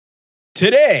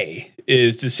Today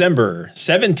is December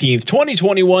 17th,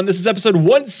 2021. This is episode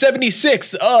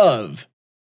 176 of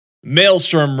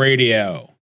Maelstrom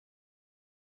Radio.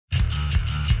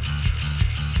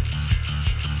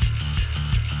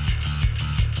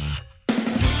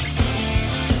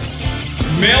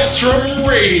 Maelstrom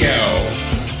Radio.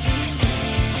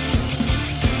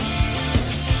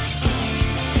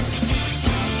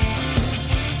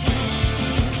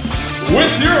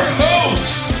 With your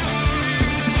hosts,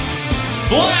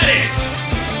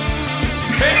 Gladys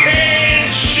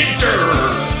and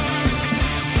Shitter.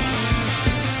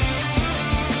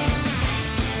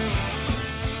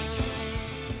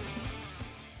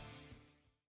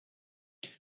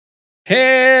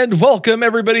 And welcome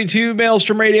everybody to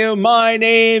Maelstrom Radio. My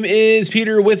name is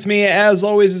Peter. With me, as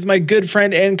always, is my good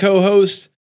friend and co-host.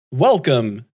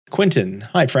 Welcome, Quentin.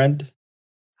 Hi, friend.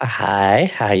 Hi,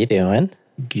 how you doing?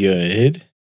 Good.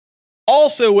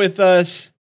 Also with us,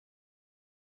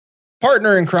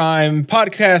 partner in crime,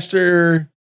 podcaster,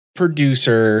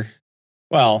 producer.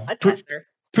 Well,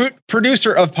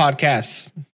 producer of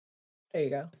podcasts. There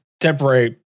you go.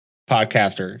 Temporary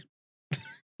podcaster.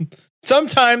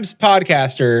 Sometimes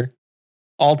podcaster,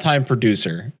 all-time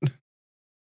producer.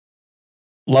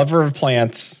 Lover of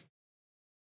plants,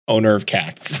 owner of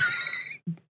cats.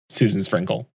 Susan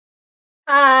Sprinkle.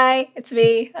 Hi, it's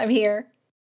me. I'm here.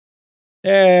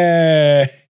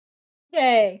 Yay.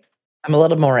 Yay. I'm a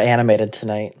little more animated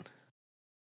tonight.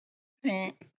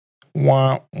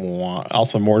 Wah, wah.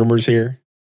 Also, Mortimer's here.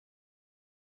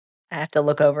 I have to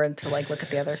look over and look at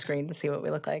the other screen to see what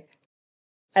we look like.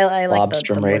 I like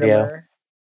the Radio. Mortimer.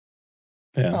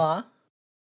 Yeah. Aw.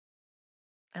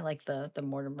 I like the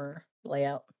Mortimer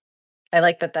layout. I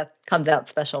like that comes out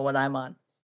special when I'm on.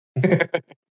 It's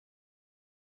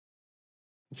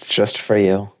just for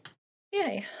you.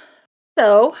 Yay.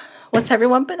 So, what's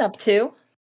everyone been up to?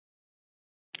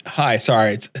 Hi,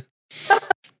 sorry.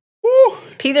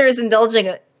 Peter is indulging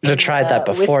Should have tried that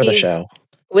before the show.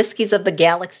 Whiskeys of the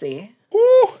Galaxy.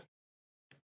 Woo.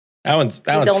 He's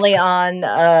He's only on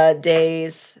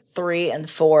days 3 and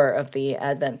 4 of the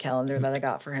Advent calendar that I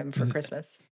got for him for Christmas.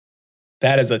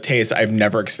 That is a taste I've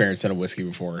never experienced in a whiskey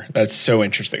before. That's so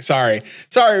interesting. Sorry,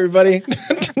 everybody.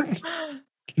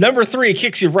 Number 3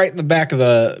 kicks you right in the back of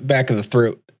the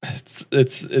throat.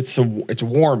 It's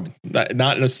warm. Not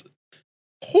in a.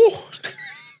 Whew.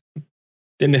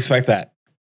 Didn't expect that.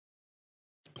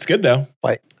 It's good though.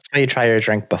 Wait, that's why you try your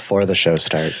drink before the show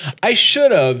starts. I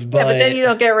should have, but then you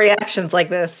don't get reactions like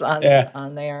this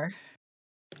on there.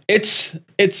 It's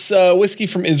whiskey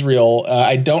from Israel.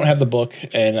 I don't have the book,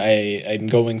 and I'm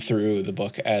going through the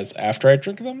book as after I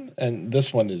drink them. And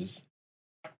this one it's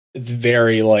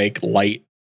very light,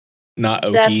 not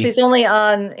oaky. He's only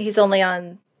on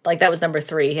that was number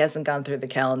 3. He hasn't gone through the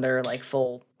calendar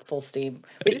full steam.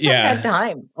 We just haven't had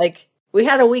time. We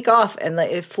had a week off, and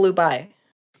it flew by.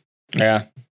 Yeah,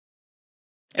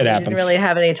 it happens. Didn't really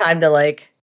have any time to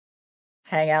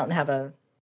hang out and have a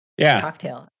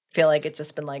cocktail. I feel like it's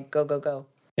just been go go go.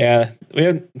 Yeah,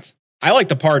 I like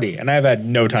to party, and I've had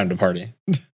no time to party.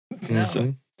 No.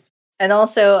 So. And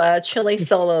also, Chili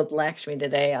soloed Lakshmi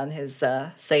today on his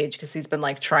Sage because he's been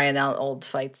trying out old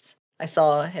fights. I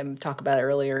saw him talk about it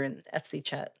earlier in FC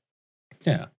chat.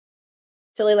 Yeah,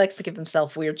 Chili likes to give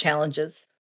himself weird challenges.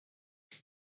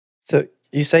 So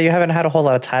you say you haven't had a whole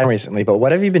lot of time recently, but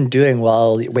what have you been doing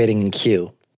while waiting in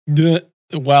queue?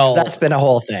 Well, that's been a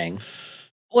whole thing.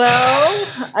 Well,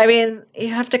 I mean,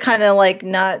 you have to kind of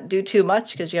not do too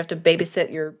much because you have to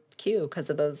babysit your queue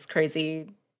because of those crazy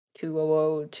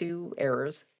 2002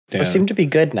 errors. They seem to be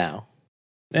good now.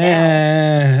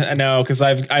 I know, because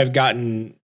I've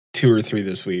gotten 2 or 3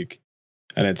 this week,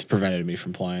 and it's prevented me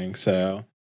from playing. So,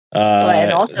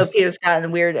 and also Peter's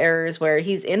gotten weird errors where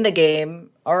he's in the game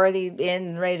already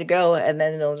in ready to go, and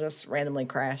then it'll just randomly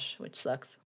crash, which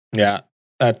sucks. Yeah.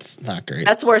 That's not great.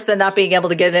 That's worse than not being able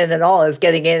to get in at all, is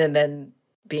getting in and then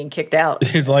being kicked out.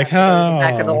 He's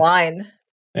back of the line.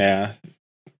 Yeah.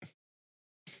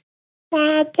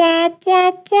 And then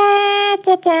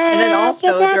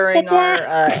also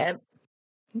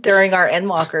during our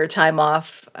Endwalker time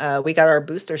off, we got our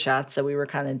booster shots, so we were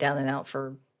kind of down and out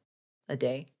for a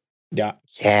day. Yeah.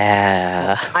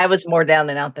 Yeah. I was more down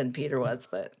and out than Peter was,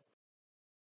 but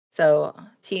so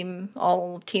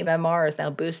all team MR is now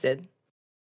boosted.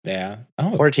 Yeah.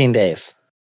 14 days.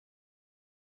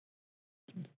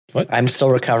 What? I'm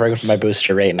still recovering from my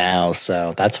booster right now,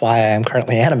 so that's why I'm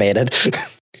currently animated.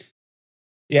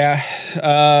 Yeah.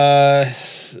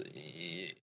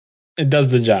 It does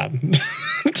the job.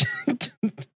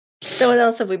 So what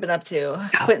else have we been up to?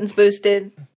 Quentin's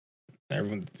boosted.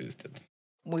 Everyone's boosted.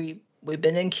 We We've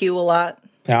been in queue a lot.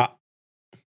 Yeah.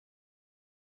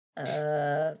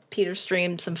 Peter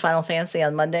streamed some Final Fantasy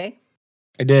on Monday.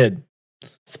 I did.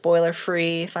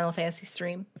 Spoiler-free Final Fantasy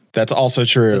stream. That's also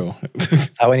true. Is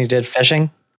that when you did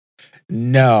fishing?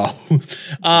 No.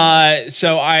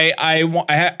 So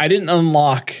I didn't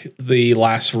unlock the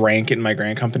last rank in my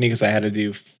Grand Company because I had to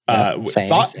do Same.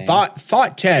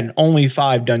 thought 10, only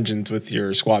 5 dungeons with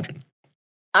your squadron.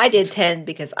 I did 10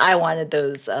 because I wanted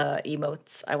those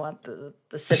emotes. I want the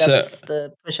sit-ups,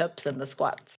 the push-ups, and the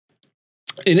squats.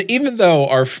 And even though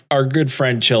our good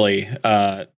friend Chili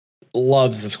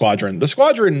loves the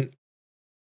squadron,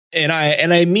 and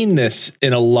I mean this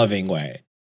in a loving way,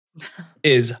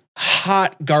 is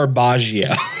hot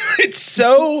garbaggio. It's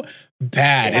so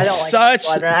bad. I It's don't like such. the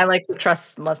squadron. I like the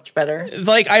trust much better.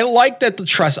 Like, I like that the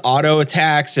trust auto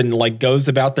attacks and like goes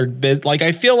about their biz. Like,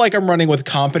 I feel like I'm running with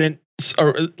competent.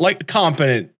 Yeah, they're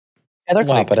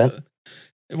competent.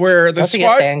 Where the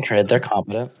squadron, they're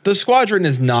competent. The squadron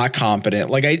is not competent.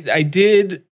 Like I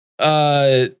did.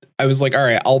 I was like, all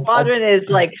right, Squadron is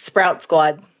like Sprout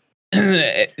Squad.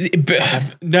 No,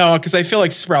 because I feel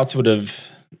like Sprouts would have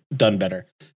done better.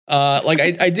 Like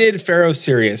I did Pharaoh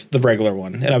Sirius, the regular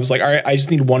one, and I was like, all right, I just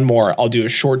need one more. I'll do a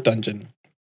short dungeon.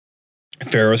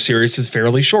 Pharaoh Sirius is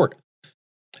fairly short.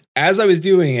 As I was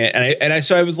doing it,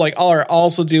 so I was like, I'll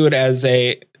also do it as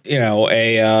a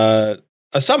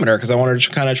summoner because I wanted to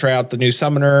kind of try out the new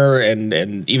summoner,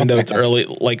 and even though it's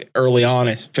early on,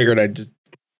 I figured I'd just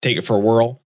take it for a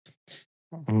whirl.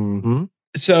 Mm-hmm.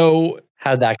 So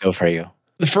how'd that go for you?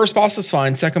 The first boss was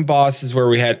fine. Second boss is where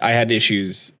I had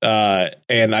issues,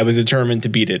 and I was determined to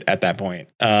beat it at that point.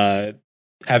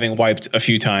 Having wiped a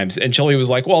few times, and Chili was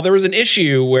like, "Well, there was an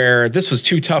issue where this was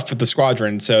too tough for the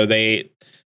squadron, so they."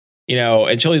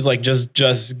 And Chili's like,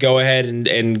 just go ahead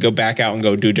and go back out and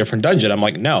go do a different dungeon. I'm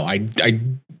like, no,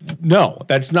 no,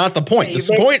 that's not the point.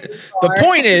 The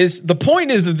point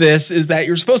is of this is that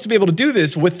you're supposed to be able to do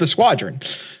this with the squadron.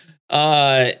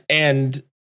 And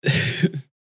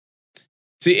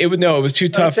see, it was too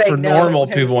tough for normal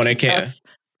people when it came.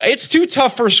 It's too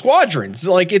tough for squadrons.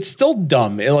 Like, it's still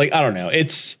dumb. I don't know.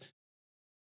 It's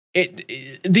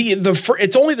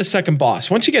only the second boss.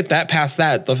 Once you get past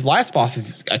that, the last boss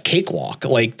is a cakewalk.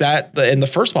 Like that, and the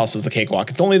first boss is the cakewalk.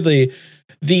 It's only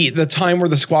the time where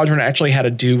the squadron actually had to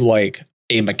do like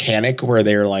a mechanic where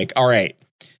they're like, all right,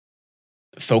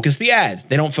 focus the ads.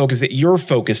 They don't focus it. You're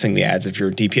focusing the ads if you're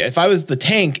a DPS. If I was the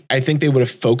tank, I think they would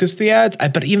have focused the ads.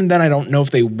 But even then, I don't know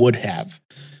if they would have.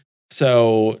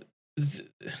 So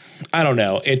I don't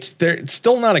know. It's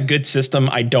still not a good system.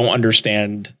 I don't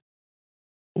understand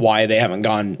why they haven't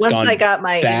gone. Once I got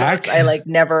my back, I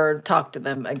never talked to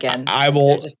them again. I will.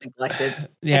 They're just neglected.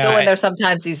 Yeah, I go in there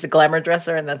sometimes, use the glamour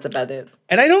dresser, and that's about it.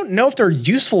 And I don't know if they're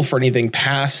useful for anything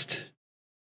past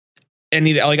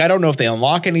any. Like, I don't know if they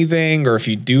unlock anything or if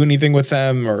you do anything with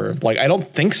them, or I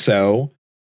don't think so.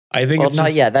 I think it's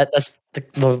not yet. That's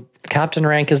the captain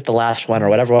rank is the last one, or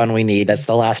whatever one we need. That's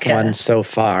the last one so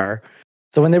far.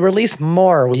 So when they release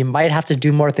more, we might have to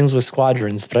do more things with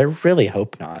squadrons, but I really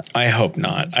hope not. I hope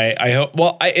not. I hope.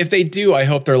 Well, if they do, I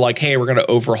hope they're like, hey, we're going to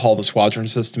overhaul the squadron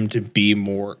system to be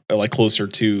more closer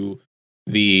to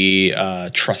the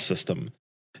trust system,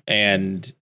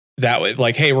 and that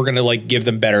way, hey, we're going to give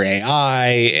them better AI,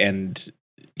 and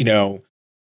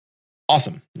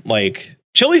awesome.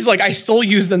 Chili's I still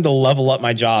use them to level up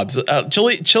my jobs.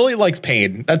 Chili likes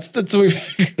pain. That's what we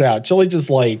figured out. Chili just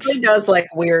likes. He does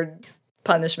weird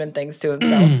punishment things to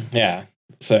himself. Yeah.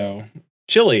 So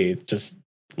Chili just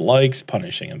likes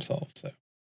punishing himself.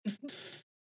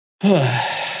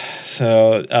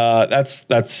 So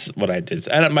that's what I did.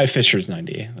 And my Fisher's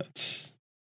 90. That's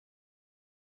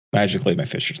magically my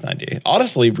Fisher's 90.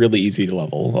 Honestly, really easy to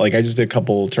level. I just did a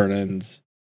couple turn-ins.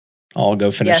 I'll go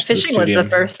finish. Yeah, fishing was the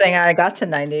first thing I got to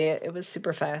 90. It was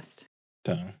super fast.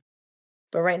 So.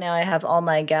 But right now I have all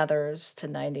my gatherers to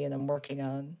 90 and I'm working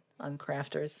on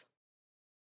crafters.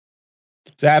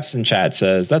 Zaps in chat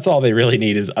says that's all they really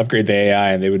need is upgrade the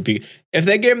AI, and they would be if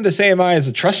they gave them the same AI as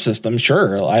a trust system.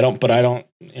 Sure, I don't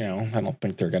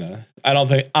think they're gonna. I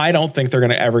don't think they're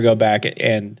gonna ever go back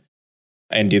and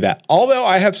do that. Although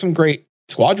I have some great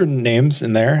squadron names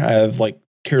in there. I have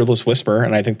Careless Whisper,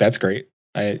 and I think that's great.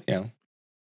 That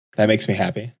makes me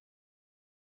happy.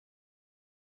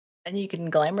 And you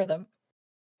can glamour them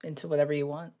into whatever you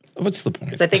want. What's the point?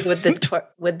 Because I think with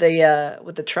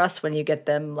the trust, when you get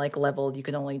them leveled, you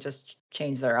can only just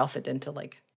change their outfit into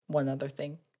one other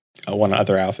thing. One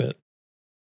other outfit.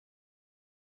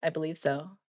 I believe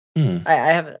so.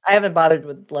 I haven't bothered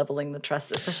with leveling the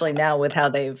trust, especially now with how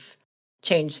they've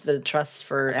changed the trust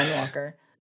for Endwalker.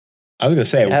 I was gonna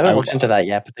say, I haven't looked into that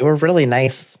yet, but they were really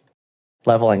nice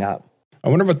leveling up. I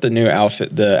wonder what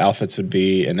the outfits would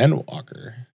be in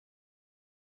Endwalker.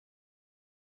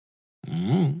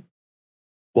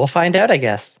 We'll find out, I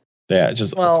guess. Yeah,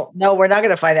 just Well, no, we're not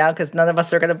going to find out because none of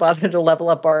us are going to bother to level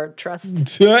up our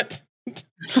trust. What?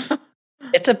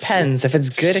 It depends. If it's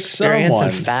good experience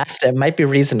and fast, it might be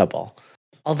reasonable.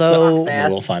 Although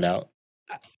we'll find out.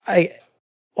 I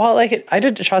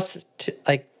did the trust,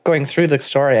 going through the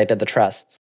story. I did the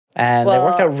trusts, and it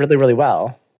worked out really, really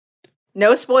well.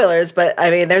 No spoilers, but I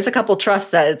mean, there's a couple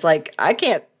trusts that it's like I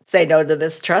can't say no to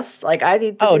this trust. Like I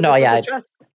need to.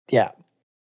 Trust. Yeah.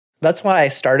 That's why I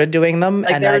started doing them,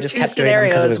 like, and I just kept doing them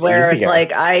because it was where easier.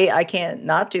 Like I can't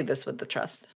not do this with the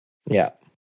trust. Yeah.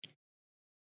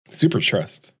 Super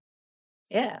trust.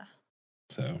 Yeah.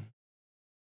 So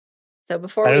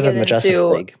before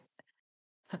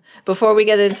we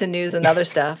get into news and other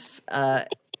stuff,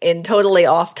 in totally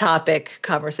off-topic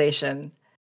conversation,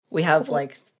 we have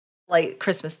like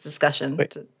Christmas discussion.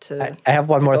 I have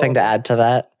one more thing to add to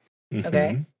that. Mm-hmm.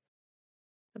 Okay.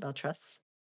 About trusts.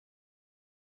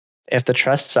 If the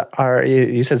trusts are,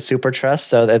 you said super trusts,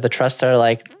 so the trusts are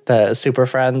like the super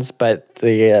friends, but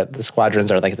the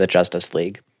squadrons are like the Justice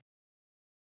League.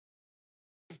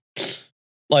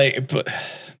 But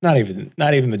not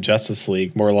even the Justice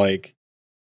League, more like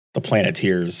the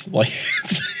Planeteers. Like,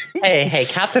 hey,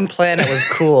 Captain Planet was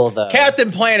cool though. Captain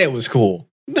Planet was cool.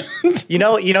 You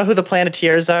know who the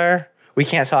Planeteers are? We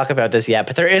can't talk about this yet,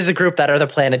 but there is a group that are the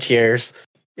Planeteers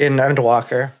in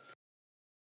Endwalker.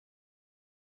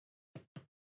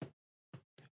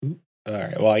 All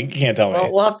right. Well, you can't tell me.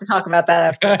 We'll have to talk about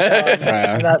that after.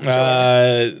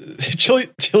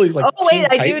 Chili's like. Oh wait,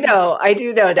 I do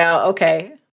know now.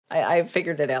 Okay, I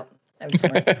figured it out. I'm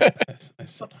sorry.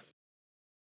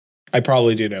 I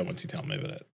probably do know once you tell me,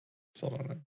 but I still don't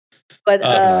know. But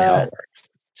how it works.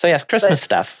 So yes, Christmas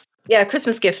stuff. Yeah,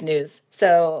 Christmas gift news.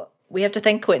 So we have to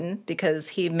thank Quentin because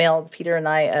he mailed Peter and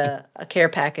I a care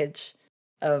package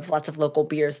of lots of local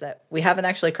beers that we haven't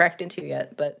actually cracked into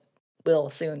yet, but will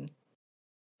soon.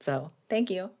 So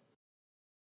thank you.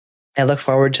 I look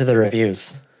forward to the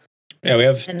reviews. Yeah, we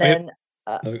have. And then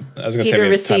I was gonna say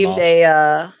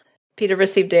Peter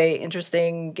received a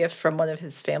interesting gift from one of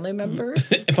his family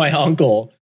members. My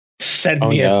uncle sent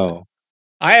me. No.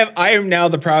 I am now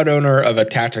the proud owner of a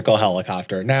tactical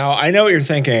helicopter. Now I know what you're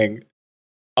thinking.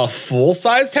 A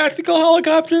full-size tactical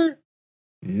helicopter?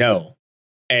 No.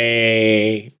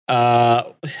 I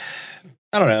don't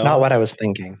know. Not what I was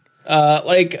thinking. It's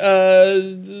like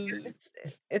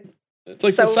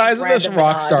the size of this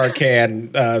Rockstar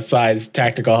can size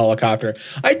tactical helicopter.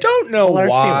 I don't know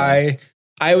why.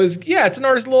 It's an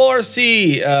little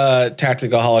RC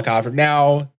tactical helicopter.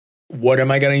 Now, what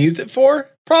am I going to use it for?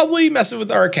 Probably messing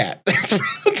with our cat.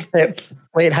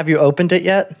 Wait, have you opened it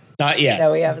yet? Not yet.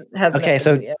 No, we haven't. Okay,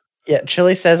 so yeah,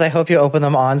 Chili says, I hope you open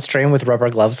them on stream with rubber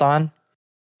gloves on.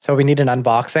 So we need an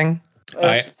unboxing.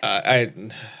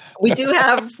 We do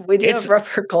have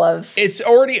rubber gloves. It's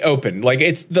already open. Like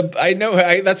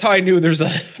that's how I knew there's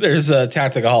a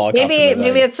tactical helicopter.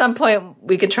 Maybe at some point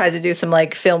we could try to do some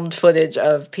like filmed footage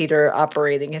of Peter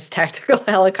operating his tactical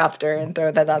helicopter and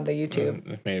throw that on the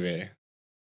YouTube. Maybe.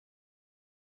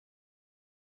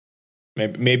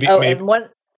 Maybe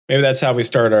that's how we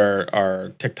start our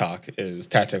TikTok is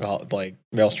tactical, like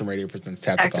Maelstrom Radio presents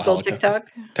tactical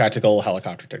TikTok. Tactical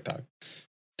helicopter TikTok.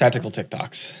 Tactical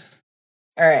TikToks.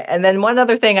 All right. And then one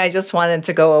other thing I just wanted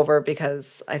to go over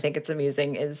because I think it's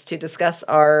amusing is to discuss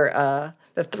our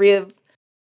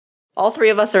all three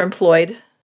of us are employed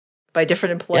by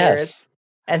different employers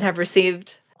and have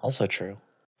received also true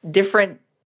different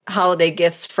holiday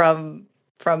gifts from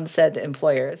said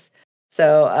employers.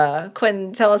 So,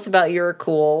 Quentin, tell us about your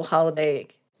cool holiday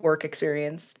work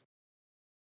experience.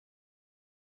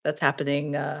 That's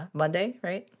happening Monday,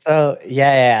 right? So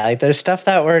yeah. Like there's stuff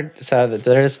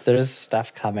there's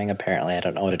stuff coming. Apparently, I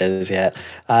don't know what it is yet.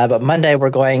 But Monday we're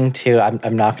going to.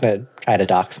 I'm not going to try to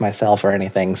dox myself or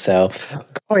anything. So,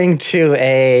 going to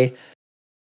a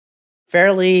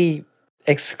fairly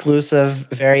exclusive,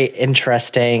 very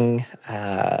interesting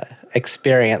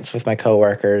experience with my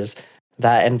coworkers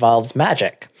that involves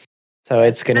magic. So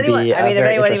it's going to be. If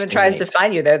anyone even tries to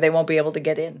find you there, they won't be able to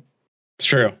get in. It's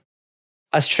true.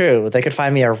 That's true. They could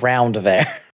find me around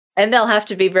there. And they'll have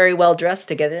to be very well dressed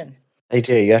to get in. They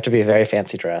do. You have to be very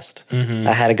fancy dressed. Mm-hmm.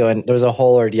 I had to go in. There was a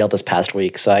whole ordeal this past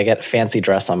week, so I get fancy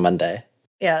dressed on Monday.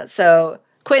 Yeah. So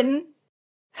Quentin,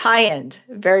 high-end,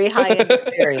 very high-end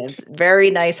experience.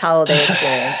 Very nice holiday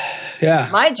experience. Yeah.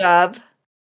 My job,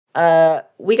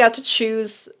 we got to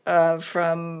choose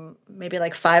from maybe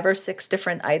like 5 or 6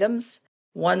 different items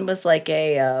One was like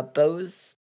a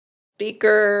Bose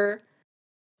speaker.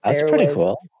 That's There pretty was-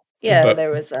 cool. Yeah, But-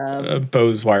 there was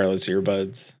Bose wireless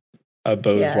earbuds, a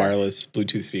Bose Yeah. wireless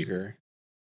Bluetooth speaker.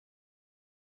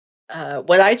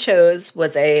 what I chose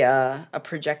was a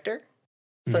projector.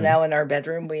 So Mhm. now in our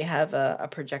bedroom we have a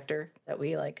projector that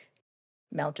we like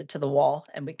mounted to the wall,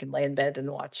 and we can lay in bed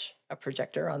and watch a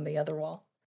projector on the other wall.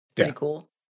 Pretty Yeah. cool.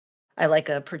 I like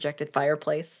a projected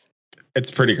fireplace.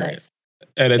 It's pretty It's great, nice.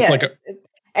 and it's Yeah, like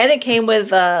and it came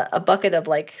with a bucket of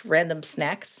like random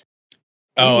snacks.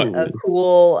 oh Ooh. A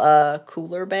cool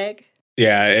cooler bag.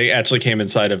 yeah, it actually came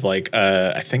inside of like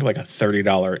I think like a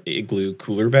 $30 Igloo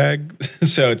cooler bag.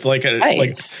 So it's like a like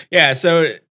Nice. yeah.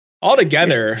 So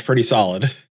altogether, pretty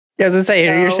solid. Yeah, I was gonna say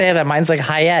you're So- saying that mine's like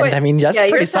high end. Wait, I mean, that's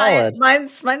pretty yours solid.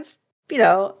 Mine's you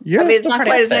know. Yours I mean, is it's still not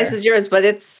pretty quite up as nice there. as yours, but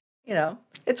it's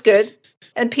it's good.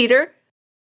 And Peter,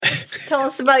 tell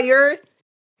us about your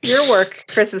work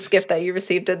Christmas gift that you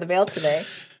received in the mail today.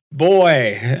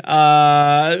 Boy,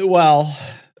 well,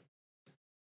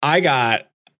 I got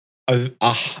a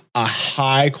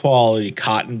high quality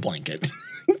cotton blanket.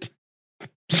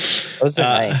 Those are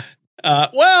nice.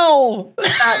 Well,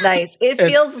 Not nice. It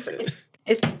feels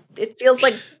it feels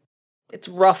like it's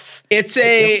rough. it's It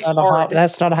a feels-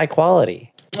 That's not high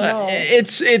quality. No.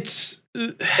 it's It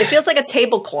feels like a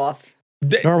tablecloth.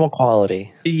 Normal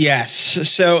quality. yes.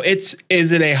 So is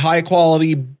it a high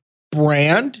quality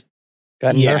brand?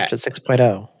 Got Yeah. nerfed at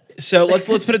 6.0. So let's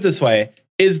put it this way: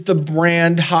 is the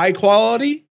brand high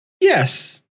quality?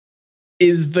 Yes.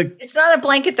 Is the It's not a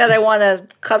blanket that I want to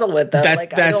cuddle with, though. That's-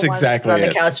 like, I that's don't wanna sit exactly on the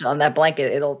it. couch on that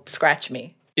blanket. It'll scratch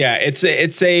me. yeah? It's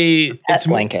Pet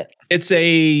blanket. It's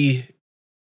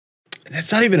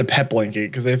not even a pet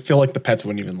blanket because I feel like the pets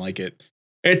wouldn't even like it.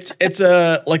 It's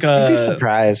a like I'd be a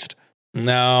surprised.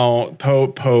 no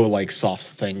Poe like soft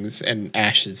things, and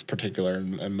Ash is particular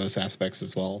in most aspects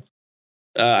as well.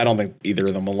 I don't think either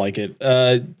of them will like it.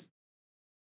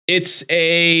 It's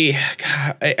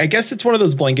I guess it's one of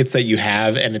those blankets that you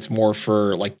have, and it's more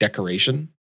for like decoration.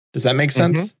 Does that make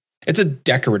sense? Mhm. It's a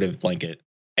decorative blanket,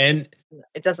 and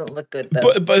It doesn't look good,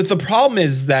 though. but the problem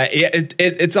is that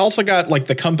it's also got like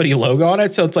the company logo on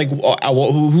it, so it's like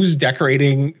who's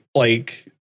decorating like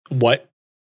what?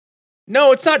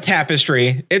 No, it's not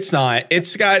tapestry. It's not.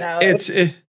 It's got No,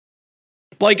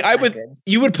 like I Not would good.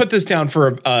 you would put this down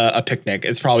for a picnic.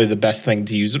 It's probably the best thing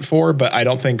to use it for, but I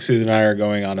don't think Susan and I are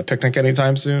going on a picnic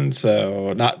anytime soon.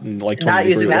 So not in, like Not 20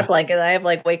 using degree that weather. blanket. I have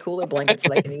like way cooler blankets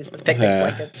that I can use as picnic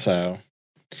blankets. So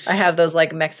I have those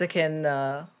like Mexican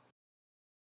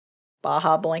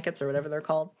Baja blankets or whatever they're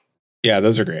called. yeah,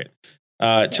 those are great.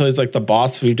 Chili's like the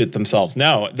boss weaved it themselves.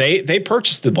 No, they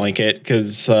purchased the blanket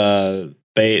because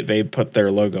they put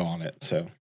their logo on it. So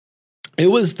it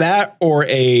was that or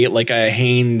a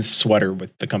Hanes sweater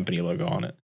with the company logo on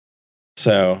it.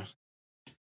 So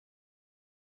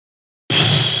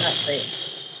Not great.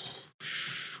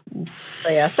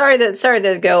 But yeah, sorry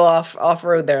to go off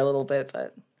road there a little bit,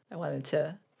 but I wanted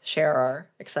to share our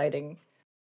exciting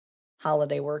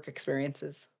holiday work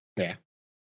experiences. Yeah.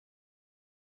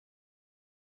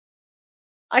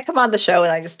 I come on the show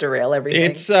and I just derail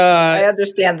everything. it's I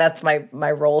understand that's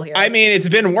my role here. I mean it's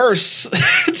been worse.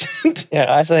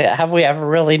 Yeah, I say, have we ever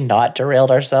really not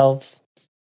derailed ourselves?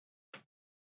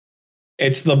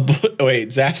 It's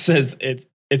wait, Zap says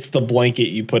it's the blanket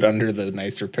you put under the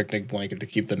nicer picnic blanket to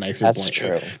keep the nicer That's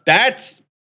blanket. true. That's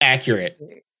accurate.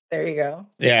 There you go.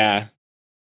 Yeah.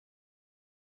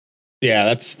 Yeah,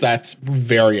 that's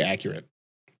very accurate.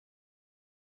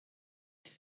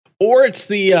 Or it's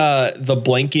the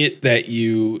blanket that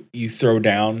you throw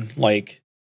down like,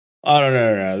 oh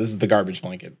no, this is the garbage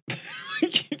blanket.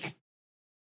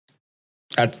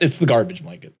 It's the garbage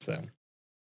blanket, so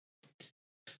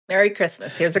Merry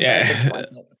Christmas. Here's a Yeah. garbage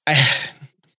blanket.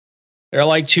 they're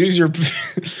like choose your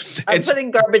I'm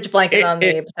putting garbage blanket on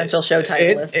the potential show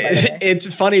title list. By the way. it's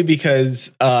funny because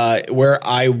where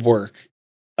I work,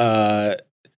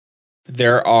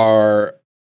 there are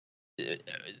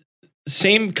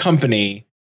same company,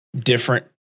 different.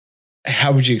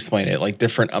 How would you explain it? Like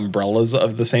different umbrellas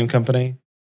of the same company.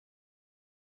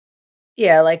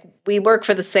 Yeah, like we work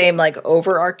for the same like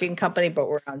overarching company, but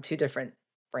we're on two different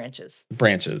branches.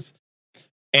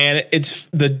 And it's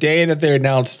the day that they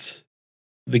announced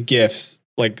the gifts,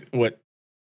 like what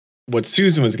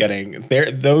Susan was getting.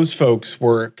 Those folks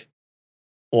work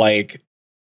like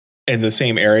in the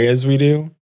same area as we do,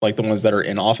 like the ones that are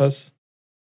in office.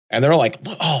 And they're like,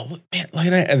 look, man, look at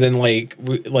that. And then like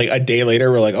a day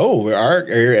later, we're like, oh, we are.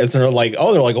 And they're like,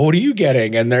 what are you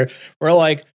getting? And we're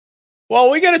like, well,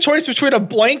 we got a choice between a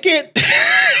blanket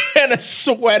and a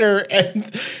sweater,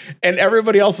 and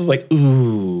everybody else is like, ooh.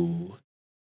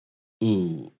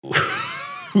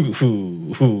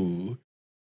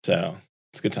 So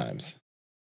it's good times.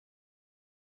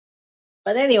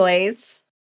 But anyways,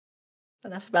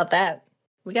 enough about that.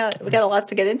 We got a lot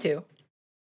to get into.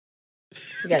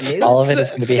 We got news. All of it is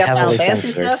going to be We got Final heavily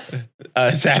Fantasy censored.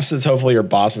 stuff. Zap says, hopefully your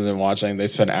boss isn't watching. They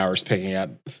spent hours picking out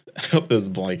those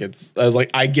blankets. I was like,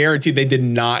 I guarantee they did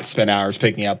not spend hours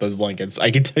picking out those blankets.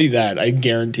 I can tell you that. I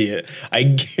guarantee it. I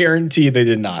guarantee they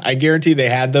did not. I guarantee they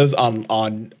had those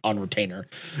on retainer.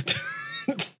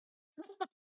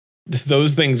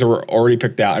 Those things were already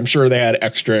picked out. I'm sure they had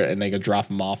extra and they could drop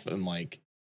them off in like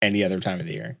any other time of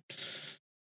the year.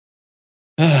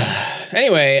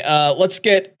 Anyway, let's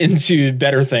get into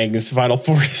better things. Final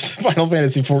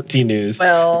Fantasy 14 news.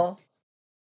 Well,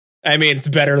 I mean, it's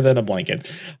better than a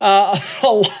blanket. A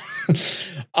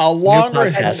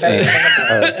longer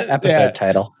episode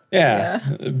title. Yeah,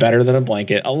 better than a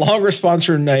blanket. A long response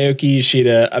from Naoki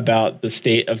Yoshida about the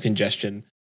state of congestion.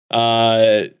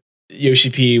 Yoshi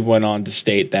P went on to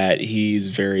state that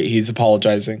he's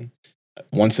apologizing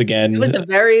once again. It was a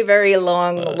very, very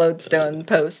long Lodestone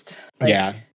post.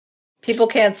 Yeah. People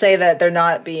can't say that they're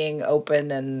not being open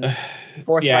and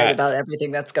forthright about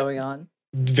everything that's going on.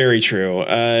 Very true.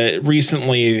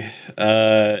 Recently,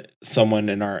 someone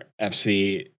in our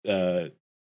FC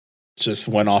just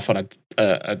went off on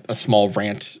a small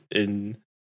rant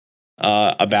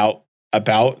about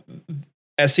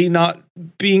SE not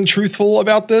being truthful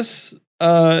about this,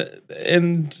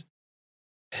 and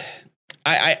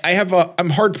I'm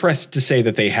hard pressed to say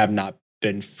that they have not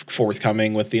been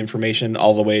forthcoming with the information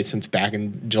all the way since back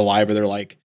in July, where they're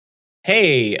like,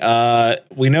 hey,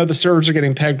 we know the servers are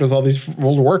getting pegged with all these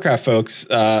World of Warcraft folks.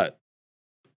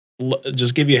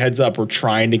 Just give you a heads up, we're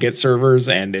trying to get servers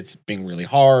and it's being really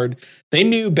hard. They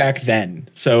knew back then,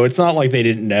 so it's not like they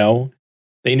didn't know.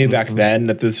 They knew back then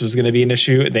that this was going to be an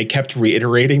issue. They kept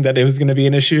reiterating that it was going to be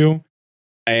an issue,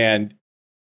 and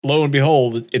lo and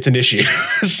behold, it's an issue.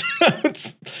 So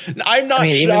I'm not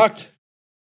shocked.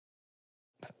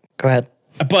 Go ahead.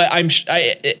 But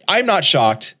I'm not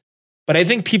shocked. But I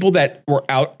think people that are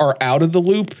out of the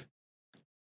loop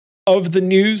of the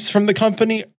news from the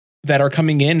company that are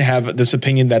coming in have this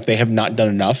opinion that they have not done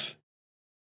enough.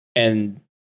 And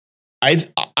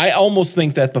I almost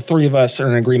think that the three of us are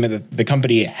in agreement that the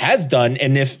company has done,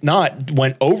 and if not,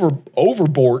 went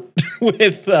overboard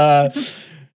with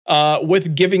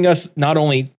giving us not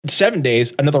only 7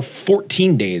 days, another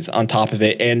 14 days on top of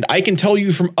it. And I can tell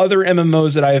you from other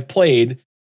MMOs that I have played,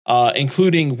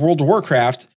 including World of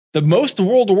Warcraft, the most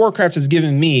World of Warcraft has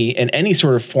given me in any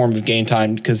sort of form of game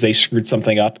time because they screwed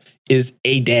something up is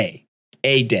a day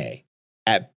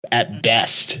at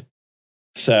best.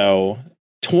 So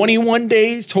 21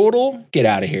 days total, get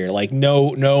out of here. Like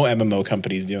no MMO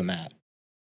company's doing that.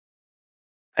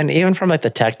 And even from like the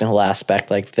technical aspect,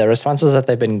 like the responses that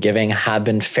they've been giving have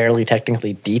been fairly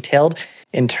technically detailed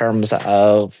in terms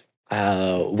of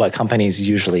what companies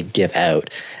usually give out.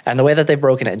 And the way that they've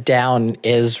broken it down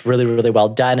is really, really well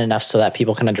done, enough so that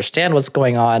people can understand what's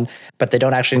going on, but they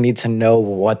don't actually need to know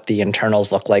what the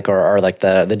internals look like or like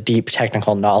the deep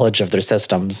technical knowledge of their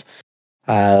systems.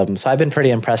 So I've been pretty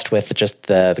impressed with just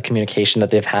the communication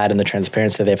that they've had and the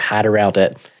transparency they've had around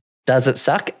it. Does it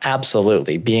suck?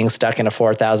 Absolutely. Being stuck in a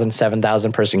 4,000,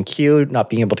 7,000 person queue, not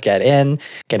being able to get in,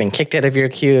 getting kicked out of your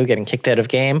queue, getting kicked out of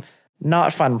game,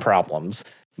 not fun problems.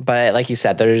 But like you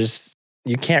said,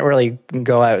 you can't really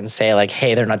go out and say like,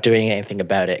 hey, they're not doing anything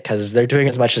about it, because they're doing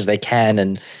as much as they can.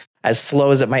 And as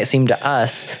slow as it might seem to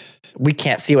us, we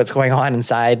can't see what's going on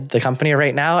inside the company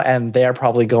right now. And they're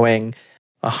probably going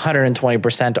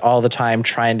 120% all the time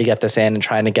trying to get this in and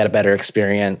trying to get a better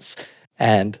experience.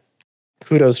 And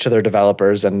kudos to their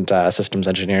developers and systems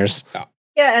engineers.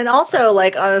 Yeah, and also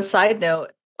like on a side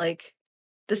note, like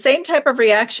the same type of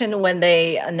reaction when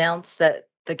they announced that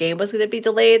the game was going to be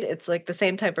delayed, it's like the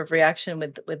same type of reaction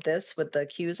with the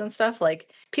queues and stuff.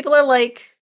 Like people are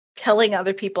like telling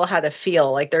other people how to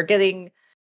feel, like they're getting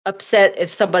upset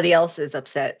if somebody else is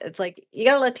upset. It's like you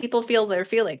got to let people feel their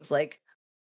feelings. Like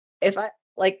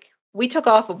we took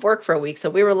off of work for a week, so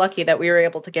we were lucky that we were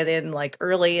able to get in like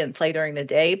early and play during the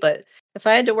day. But if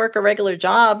I had to work a regular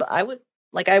job, I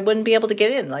wouldn't be able to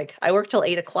get in. Like I work till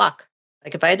 8:00.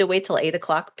 Like if I had to wait till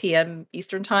 8:00 p.m.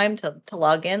 Eastern time to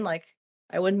log in, like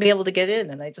I wouldn't be able to get in,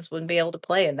 and I just wouldn't be able to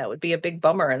play, and that would be a big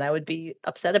bummer, and I would be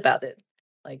upset about it.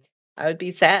 Like I would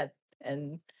be sad,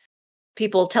 and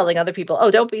people telling other people,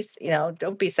 "Oh, don't be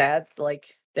sad."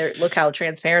 Like look how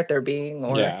transparent they're being,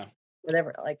 or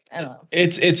whatever. Like I don't know.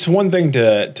 It's one thing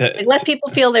to like, let people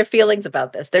feel their feelings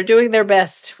about this. They're doing their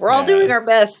best. We're all doing our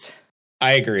best.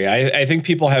 I agree. I think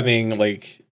people having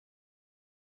like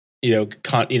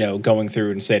going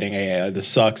through and saying, "Hey, this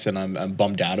sucks," and I'm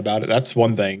bummed out about it. That's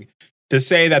one thing. To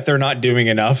say that they're not doing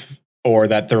enough or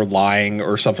that they're lying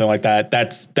or something like that,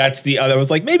 that's the other. I was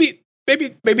like, maybe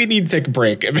need to take a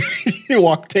break.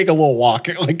 Take a little walk.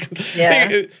 Like,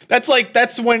 Yeah.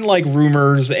 that's when like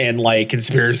rumors and like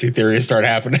conspiracy theories start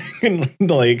happening.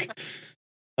 Like,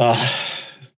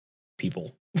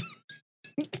 people.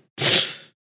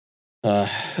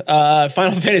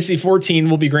 Final Fantasy 14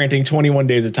 will be granting 21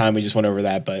 days of time. We just went over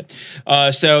that, but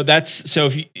so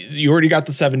if you already got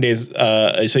the 7 days,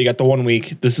 so you got the 1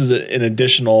 week. This is an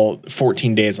additional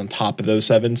 14 days on top of those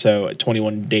 7, so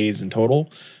 21 days in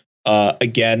total.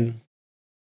 Again,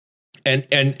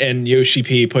 and Yoshi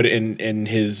P put in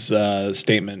his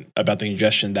statement about the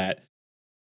congestion that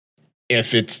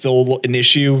if it's still an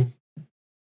issue,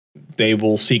 they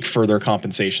will seek further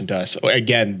compensation to us.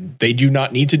 Again, they do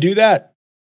not need to do that.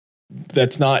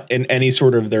 That's not in any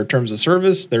sort of their terms of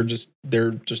service. They're just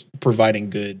providing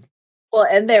good. Well,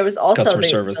 and there was also customer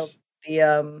service.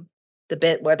 The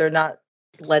bit where they're not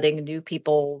letting new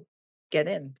people get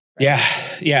in. Right?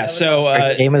 Yeah. So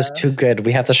our game is too good.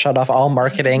 We have to shut off all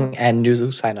marketing and new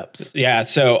signups. Yeah.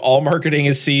 So all marketing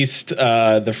is ceased.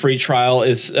 The free trial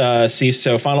is ceased.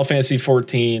 So Final Fantasy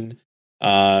 14.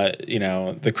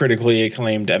 The critically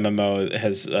acclaimed MMO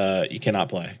has you cannot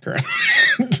play currently.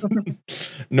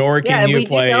 Nor can you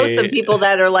play. Yeah, we do know some people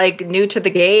that are like new to the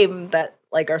game that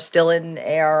like are still in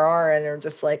ARR and are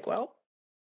just like, well,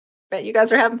 bet you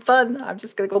guys are having fun. I'm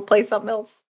just gonna go play something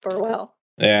else for a while.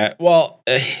 Yeah, well,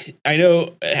 I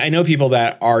know people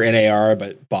that are in ARR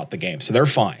but bought the game, so they're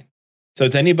fine. So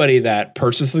it's anybody that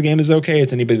purchased the game is okay.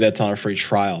 It's anybody that's on a free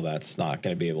trial that's not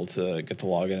going to be able to get to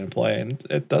log in and play, and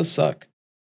it does suck.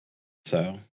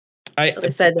 So, they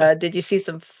said, did you see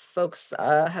some folks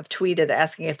have tweeted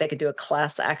asking if they could do a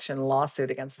class action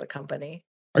lawsuit against the company?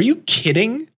 Are you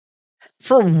kidding?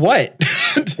 For what?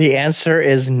 The answer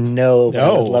is no. But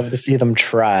I would love to see them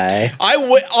try. I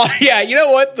would. Yeah, you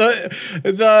know what? The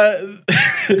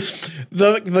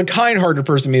kind-hearted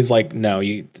person means like, no,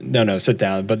 sit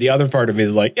down. But the other part of me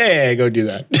is like, yeah, go do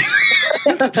that.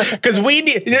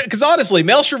 Because honestly,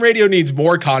 Maelstrom Radio needs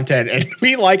more content, and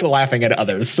we like laughing at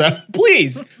others. So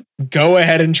please go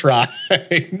ahead and try.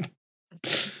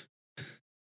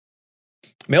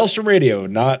 Maelstrom Radio,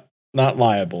 not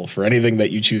liable for anything that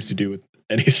you choose to do with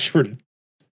any sort of.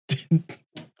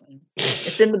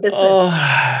 It's in the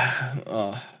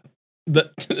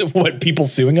business. What, people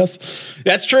suing us?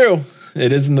 That's true.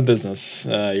 It is in the business.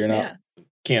 You're not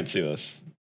can't sue us.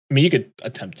 I mean, you could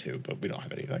attempt to, but we don't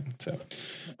have anything. So,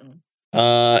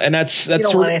 and that's you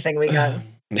don't want anything we got.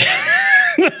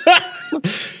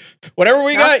 Whatever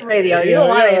we got. Radio. You don't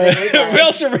want anything we got.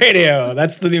 Maelstrom Radio.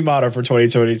 That's the new motto for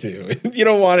 2022. You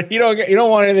don't want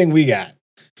anything we got.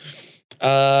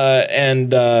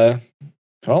 Well,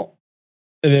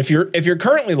 and if you're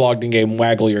currently logged in game,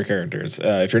 waggle your characters.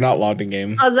 If you're not logged in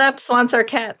game, Zap wants our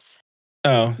cats.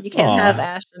 Oh, you can't have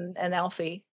Ash and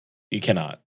Alfie. You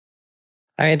cannot.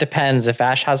 I mean, it depends. If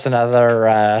Ash has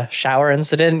another shower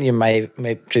incident, you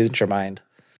might change your mind.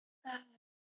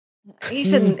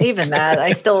 Even that,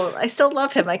 I still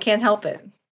love him. I can't help it.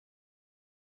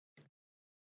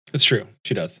 It's true.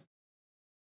 She does.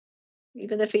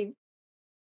 Even if he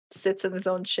sits in his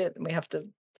own shit, and we have to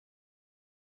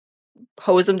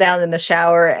hose him down in the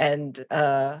shower and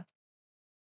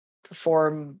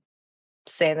perform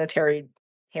sanitary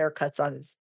haircuts on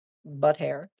his butt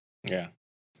hair. Yeah.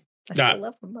 I still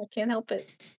love him. I can't help it.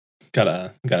 Got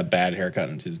a bad haircut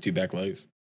into his two back legs.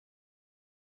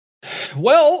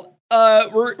 Well,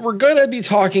 we're gonna be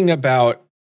talking about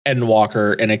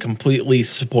Endwalker in a completely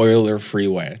spoiler-free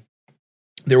way.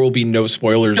 There will be no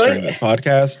spoilers during the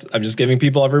podcast. I'm just giving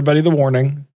everybody the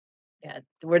warning. Yeah,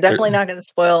 we're definitely not going to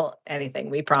spoil anything.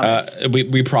 We promise.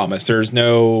 We promise. There's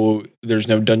no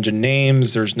dungeon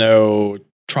names. There's no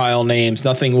trial names.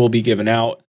 Nothing will be given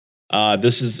out.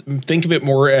 Think of it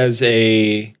more as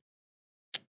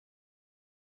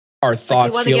our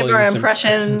thoughts. We want to give our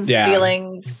impressions,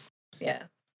 feelings. Yeah.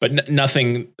 But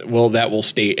nothing that will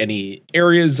state any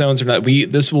areas, zones, or not.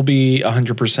 This will be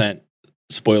 100%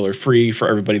 spoiler free for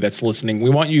everybody that's listening. We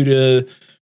want you to,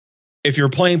 if you're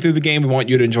playing through the game, we want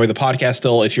you to enjoy the podcast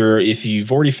still. If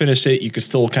you've already finished it, you can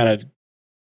still kind of,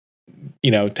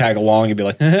 tag along and be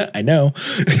like, I know.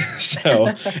 So,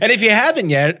 and if you haven't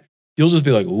yet, you'll just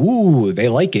be like, ooh, they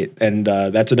like it. And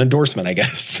that's an endorsement, I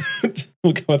guess.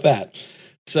 We'll go with that.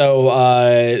 So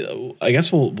I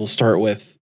guess we'll start with.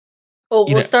 Well,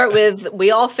 we'll start with,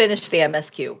 we all finished the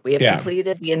MSQ. We have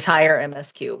completed the entire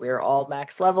MSQ. We are all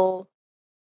max level.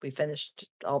 We finished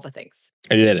all the things.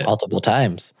 I did it. Multiple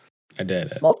times. I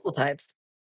did it. Multiple times.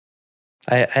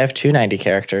 I have 290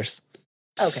 characters.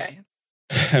 Okay.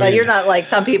 I But you're not like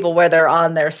some people where they're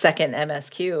on their second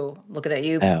MSQ. Looking at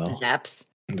you, No. Zaps.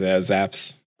 the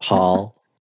Zaps. Paul.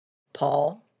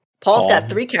 Paul's Paul. got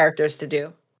 3 characters to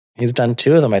do. He's done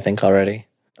 2 of them, I think, already.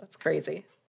 That's crazy.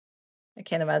 I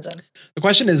can't imagine. The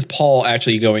question is, Paul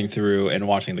actually going through and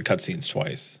watching the cutscenes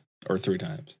twice or 3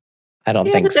 times? I don't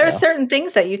Yeah, think but there are so. certain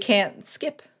things that you can't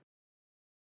skip.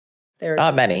 There,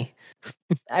 Not many.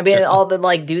 I mean, all the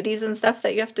like duties and stuff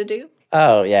that you have to do.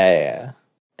 Oh, yeah.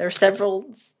 There are several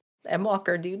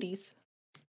Endwalker duties.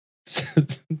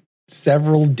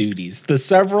 Several duties. The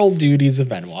several duties of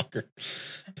Endwalker.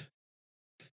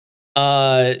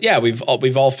 Yeah, we've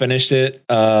all finished it.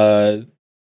 And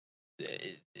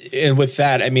with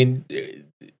that, I mean,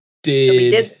 So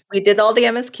we did all the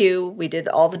MSQ, we did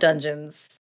all the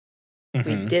dungeons, we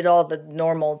Mhm. did all the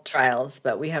normal trials,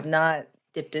 but we have not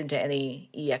dipped into any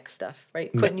EX stuff,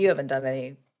 right? No. Quentin, you haven't done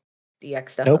any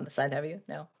EX stuff Nope. on the side, have you?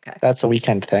 No? Okay. That's a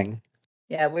weekend thing.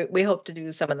 Yeah, we hope to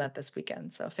do some of that this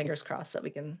weekend, so fingers crossed that we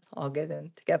can all get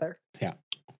in together,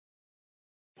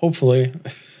 Hopefully.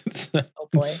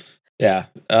 hopefully. Yeah.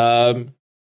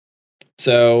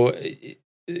 So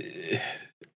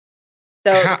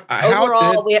So how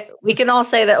overall, we can all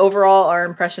say that overall our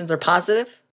impressions are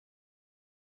positive.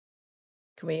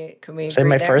 Can we Say agree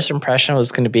my there? first impression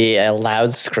was going to be a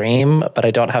loud scream, but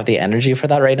I don't have the energy for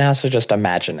that right now, so just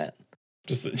imagine it.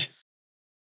 just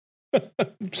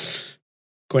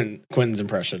Quentin's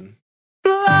impression.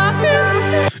 Is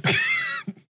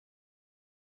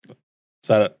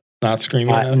that not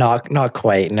screaming? enough? Not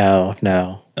quite. No.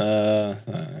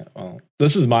 Well,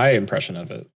 this is my impression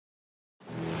of it.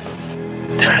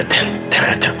 10 out of 10, 10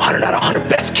 out of 10, 100 out of 100,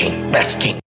 best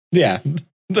game. Yeah,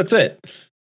 that's it.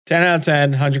 10 out of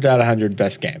 10, 100 out of 100,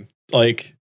 best game.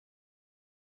 Like,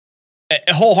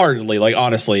 wholeheartedly, like,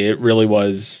 honestly, it really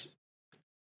was.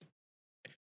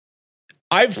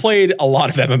 I've played a lot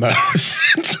of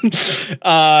MMOs,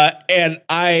 and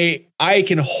I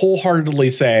can wholeheartedly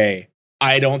say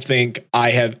I don't think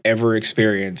I have ever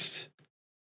experienced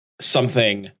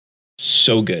something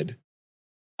so good.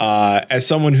 As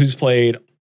someone who's played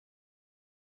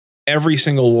every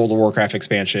single World of Warcraft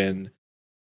expansion,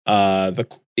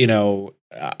 questing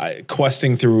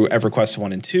through EverQuest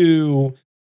 1 and 2,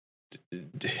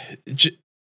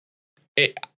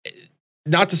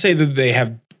 not to say that they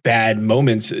have bad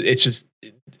moments, it's just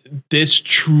this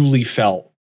truly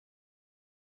felt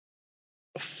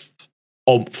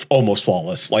almost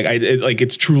flawless. Like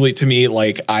it's truly, to me,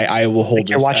 like I will hold Like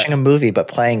you're watching a movie but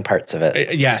playing parts of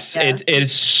it. Yes, Yeah. it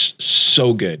is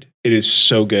so good. It is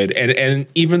so good, and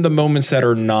even the moments that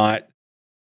are not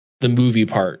the movie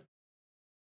part,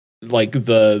 like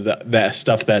the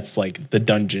stuff that's like the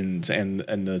dungeons and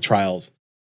the trials.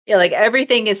 Yeah, like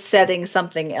everything is setting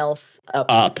something else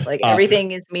up. Like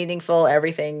everything is meaningful,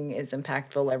 everything is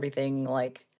impactful, everything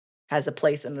like has a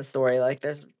place in the story. Like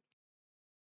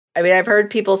I mean, I've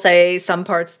heard people say some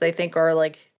parts they think are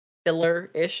like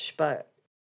filler-ish, but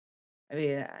I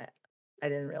mean, I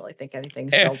didn't really think anything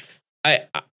felt.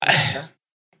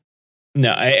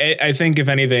 No, I think if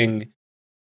anything,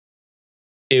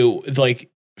 it like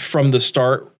from the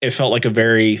start, it felt like a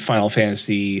very Final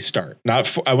Fantasy start.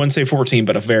 I wouldn't say 14,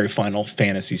 but a very Final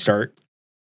Fantasy start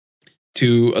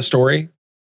to a story.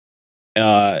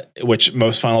 Which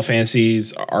most Final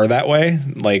Fantasies are that way.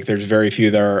 Like, there's very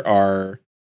few that are.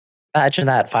 Imagine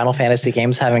that Final Fantasy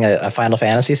games having a Final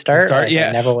Fantasy start. Like, yeah.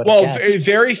 I never would Well, have guessed.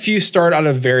 very few start on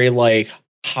a very like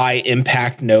high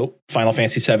impact note. Final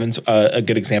Fantasy 7's a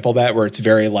good example of that, where it's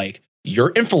very like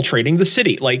you're infiltrating the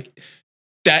city. Like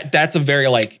that's a very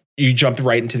like you jump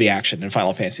right into the action in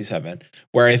Final Fantasy 7.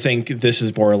 Where I think this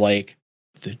is more like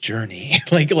the journey,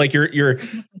 like you're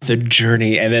the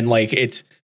journey, and then like it's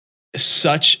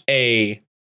such a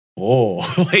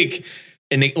like.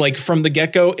 And it, like from the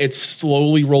get-go, it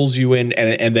slowly rolls you in,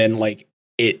 and then like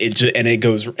it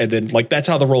goes, and then like that's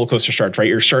how the roller coaster starts, right?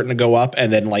 You're starting to go up,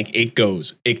 and then like it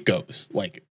goes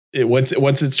like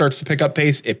once it starts to pick up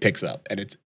pace, it picks up, and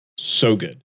it's so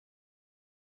good.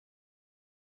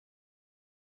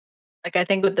 Like I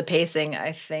think with the pacing,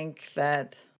 I think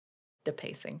that the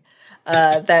pacing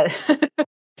that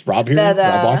It's Rob here. that,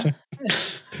 Rob watching.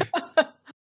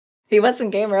 he was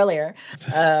in game earlier.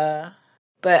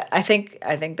 But I think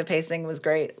the pacing was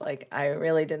great. Like I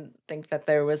really didn't think that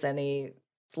there was any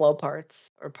slow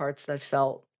parts or parts that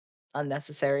felt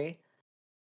unnecessary.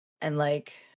 And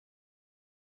like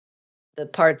the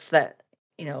parts that,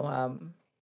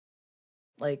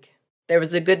 like there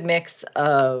was a good mix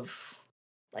of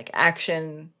like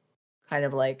action, kind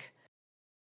of like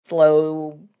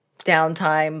slow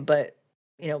downtime, but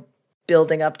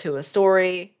building up to a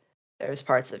story. There's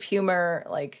parts of humor.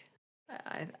 Like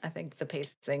I think the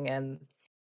pacing and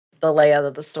the layout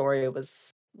of the story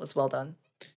was well done.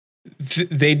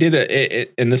 They did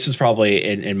and this is probably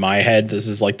in my head, this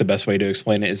is like the best way to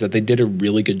explain it, is that they did a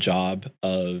really good job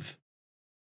of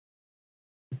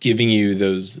giving you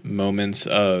those moments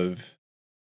of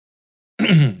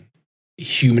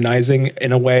humanizing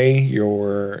in a way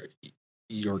your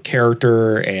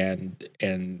character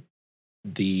and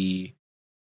the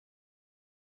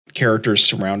characters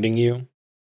surrounding you.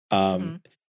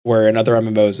 Where in other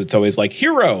MMOs, it's always like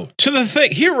hero to the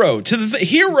thing, hero to the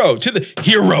hero to the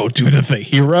hero, do the thing,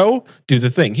 hero, do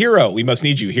the thing, hero. We must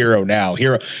need you, hero now,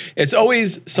 hero. It's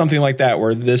always something like that.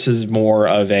 Where this is more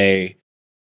of a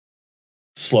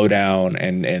slow down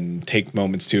and take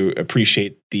moments to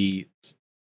appreciate the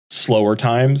slower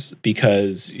times,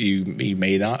 because you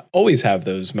may not always have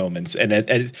those moments. And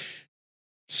it's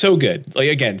so good. Like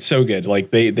again, so good. Like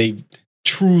they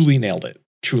truly nailed it.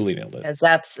 Truly nailed it.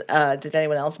 Zaps, did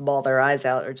anyone else bawl their eyes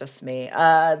out or just me?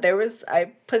 I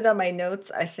put it on my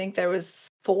notes. I think there was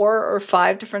 4 or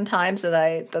 5 different times that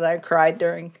I cried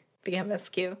during the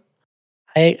MSQ.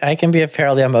 I can be a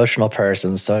fairly emotional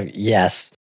person, so yes.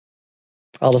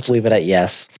 I'll just leave it at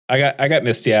yes. I got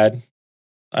misty-eyed.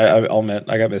 I'll admit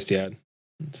I got misty-eyed.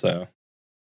 So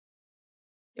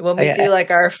when we do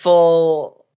like our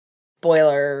full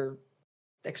spoiler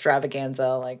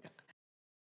extravaganza, like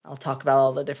I'll talk about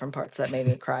all the different parts that made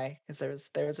me cry,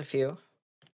 because there's a few.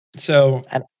 So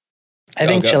I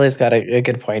think Chili's got a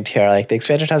good point here. Like the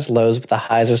expansion has lows, but the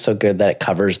highs are so good that it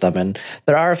covers them. And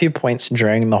there are a few points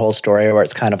during the whole story where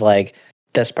it's kind of like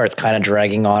this part's kind of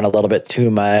dragging on a little bit too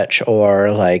much,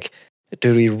 or like,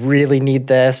 do we really need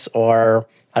this? Or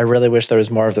I really wish there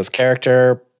was more of this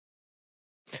character.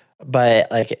 But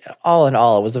like all in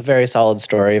all, it was a very solid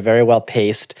story, very well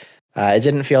paced. It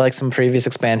didn't feel like some previous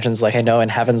expansions. Like I know in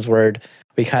Heavensward,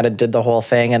 we kind of did the whole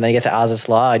thing, and then you get to Azus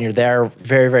Law, and you're there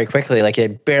very, very quickly. Like you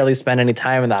barely spend any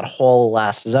time in that whole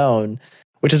last zone,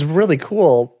 which is really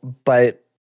cool, but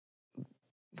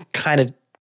kind of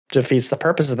defeats the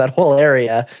purpose of that whole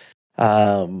area.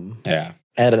 Yeah,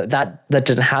 and that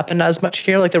didn't happen as much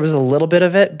here. Like there was a little bit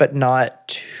of it, but not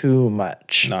too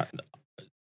much.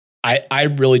 I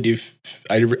really do.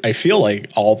 I feel like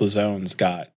all the zones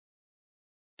got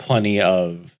plenty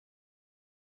of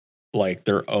like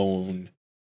their own,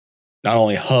 not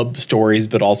only hub stories,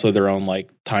 but also their own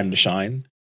like time to shine.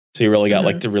 So you really got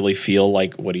like to really feel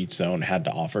like what each zone had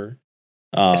to offer.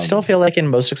 I still feel like in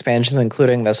most expansions,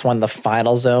 including this one, the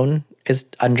final zone is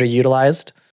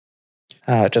underutilized.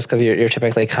 Just because you're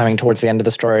typically coming towards the end of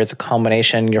the story. It's a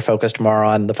culmination. You're focused more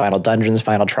on the final dungeons,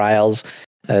 final trials.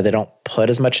 They don't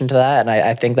put as much into that. And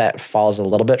I think that falls a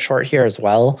little bit short here as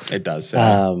well. It does.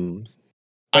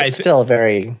 It's still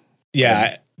very...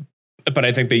 Yeah, but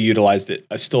I think they utilized it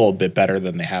still a bit better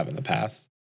than they have in the past.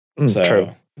 True.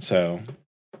 So...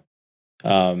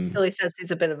 Chili says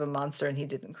he's a bit of a monster and he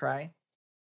didn't cry.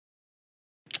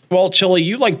 Well, Chili,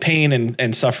 you like pain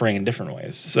and suffering in different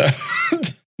ways. So...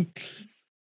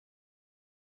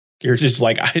 You're just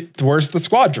like, where's the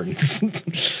squadrons?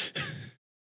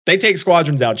 They take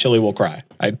squadrons out, Chili will cry.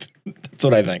 That's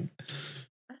what I think.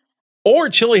 Or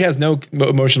Chili has no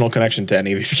emotional connection to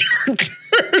any of these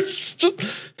characters.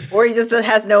 Or he just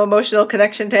has no emotional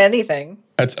connection to anything.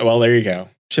 Well, there you go.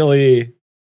 Chili.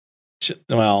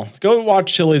 Well, go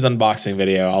watch Chili's unboxing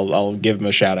video. I'll give him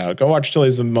a shout out. Go watch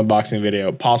Chili's unboxing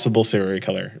video. Possible serial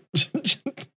killer.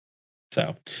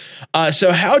 So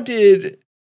how did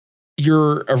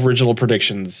your original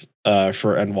predictions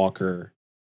for Endwalker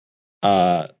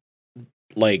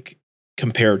like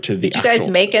compare to the? Did you guys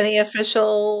make any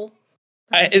official?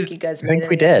 I think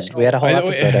we did. We had a whole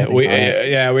episode. We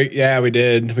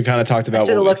did. We kind of talked about. I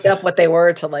should have looked up what they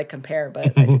were to like compare, but I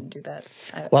didn't do that.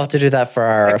 We'll have to do that for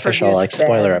our official like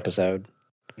spoiler episode.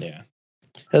 Yeah,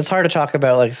 it's hard to talk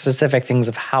about like specific things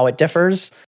of how it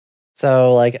differs.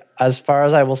 So like as far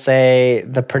as I will say,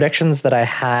 the predictions that I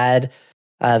had,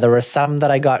 there were some that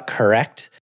I got correct.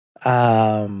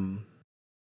 But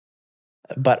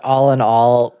all in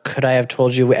all, could I have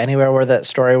told you anywhere where that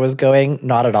story was going?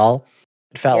 Not at all.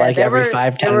 It felt like every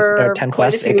 5, 10, or 10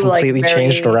 quests, it completely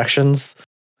changed directions.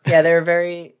 Yeah, there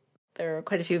were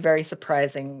quite a few very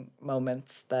surprising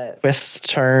moments that twists,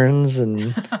 turns,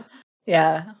 and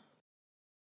yeah.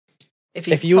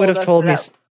 If you would have told me,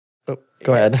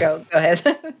 go ahead. Go ahead.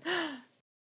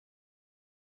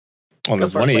 Well,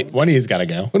 there's one of you's got to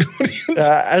go.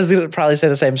 I was going to probably say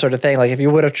the same sort of thing. Like if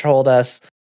you would have told us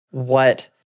what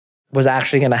was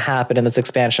actually going to happen in this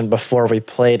expansion before we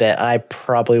played it, I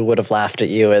probably would have laughed at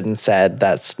you and said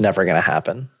that's never going to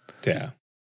happen. Yeah.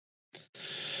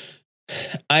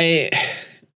 I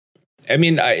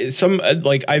mean, I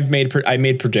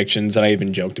made predictions, and I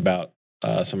even joked about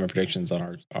some of my predictions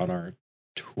on our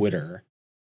Twitter.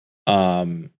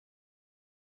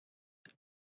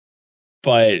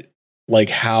 But like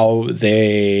how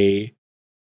they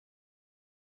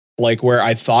like where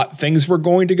I thought things were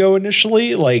going to go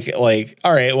initially, like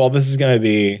all right, well, this is going to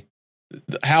be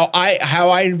how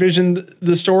I envisioned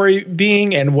the story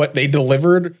being and what they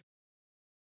delivered.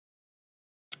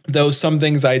 Though some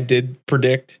things I did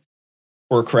predict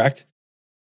were correct,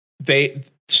 they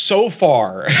so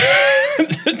far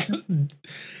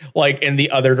like in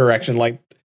the other direction, like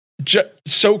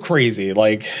so crazy.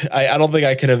 Like I don't think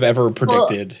I could have ever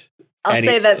predicted. I'll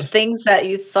say that things that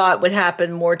you thought would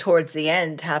happen more towards the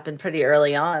end happened pretty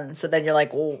early on. So then you're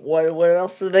like, well, what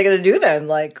else are they going to do then?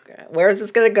 Like, where is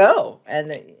this going to go?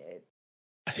 And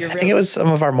I think it was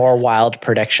some of our more wild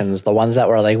predictions, the ones that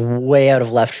were like way out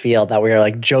of left field that we were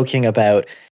like joking about.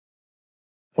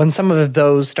 When some of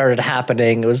those started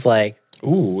happening, it was like,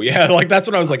 ooh, yeah, like that's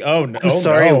when I was like, oh no,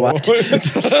 sorry, what?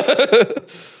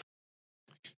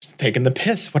 Just taking the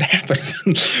piss. What happened?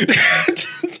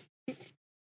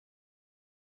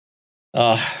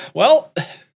 Well,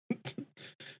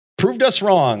 proved us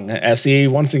wrong, SE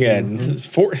once again.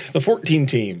 The 14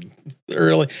 team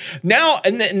early now,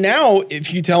 now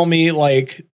if you tell me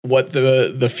like what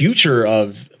the future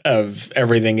of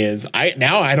everything is, I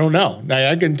don't know.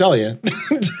 I can tell you.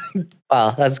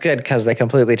 Well, that's good because they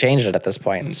completely changed it at this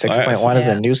point. 6.1 is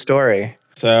a new story.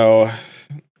 So,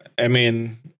 I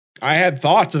mean, I had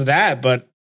thoughts of that, but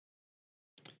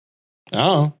I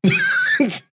don't know.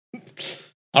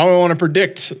 I don't want to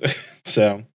predict.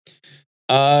 So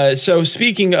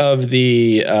speaking of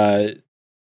the,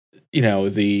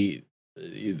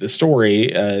 the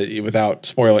story,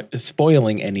 without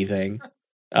spoiling anything,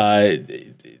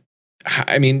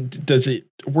 I mean,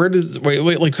 where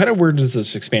does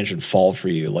this expansion fall for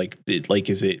you?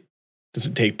 Does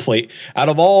it take place out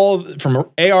of all from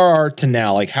ARR to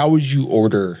now? Like, how would you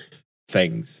order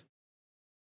things?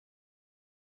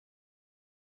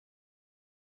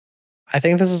 I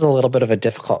think this is a little bit of a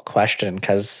difficult question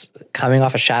because coming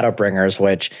off of Shadowbringers,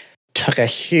 which took a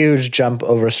huge jump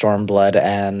over Stormblood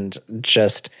and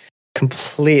just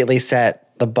completely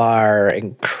set the bar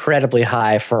incredibly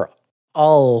high for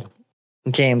all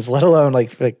games, let alone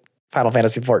like Final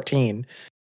Fantasy 14.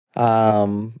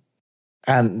 And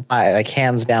I like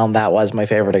hands down, that was my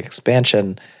favorite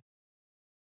expansion.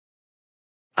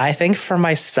 I think for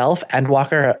myself,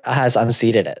 Endwalker has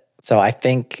unseated it. So I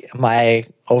think my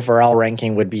overall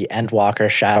ranking would be Endwalker,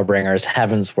 Shadowbringers,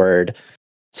 Heavensward,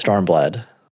 Stormblood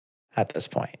at this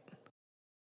point.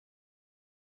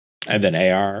 And then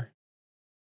AR.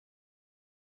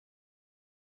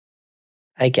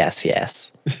 I guess,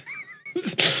 yes.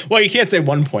 Well, you can't say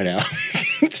 1.0.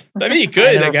 I mean, you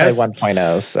could, I guess.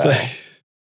 1.0, so.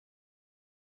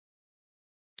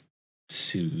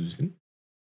 Susan?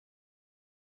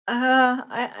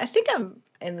 I think I'm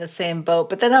in the same boat,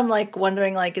 but then I'm like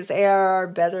wondering, like, is ARR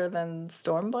better than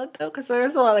Stormblood though? Because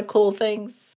there's a lot of cool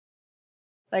things.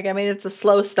 Like, I mean, it's a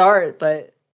slow start,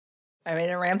 but I mean,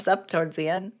 it ramps up towards the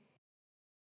end.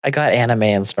 I got anime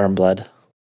and Stormblood.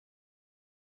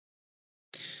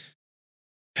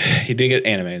 You did get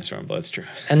anime and Stormblood, that's true.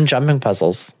 And jumping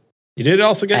puzzles. You did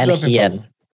also get jumping puzzles.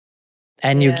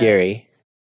 And Yugiri.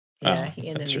 Yeah,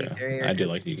 that's true. I do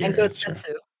like Yugiri. And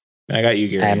Gosetsu. I got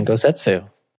Yugiri. And Gosetsu.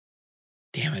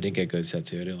 Damn, I didn't get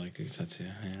Gosetsu. I do like Gosetsu.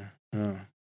 Yeah. Oh.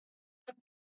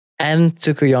 And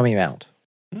Tsukuyomi Mount.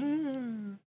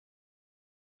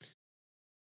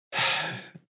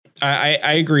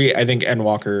 I agree. I think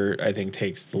Endwalker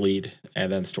takes the lead,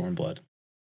 and then Stormblood,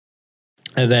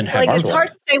 and then like it's hard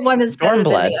to say one is better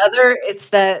than the other. It's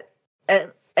that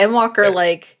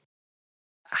Endwalker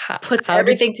puts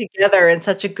everything together in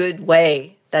such a good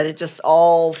way that it just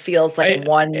all feels like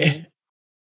one.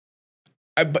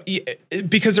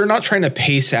 Because they're not trying to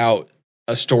pace out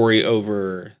a story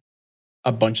over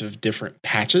a bunch of different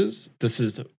patches. This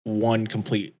is one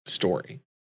complete story.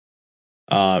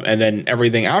 And then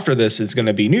everything after this is going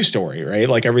to be new story, right?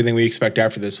 Like everything we expect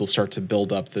after this will start to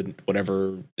build up the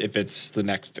whatever, if it's the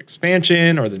next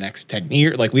expansion or the next 10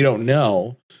 years, like we don't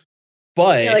know.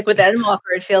 But like with Endwalker,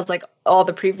 it feels like all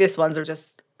the previous ones are just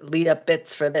lead up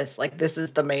bits for this. Like this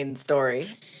is the main story,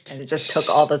 and it just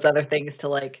took all those other things to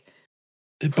like.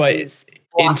 But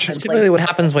typically, what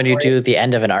happens when you do the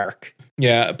end of an arc?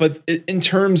 Yeah, but in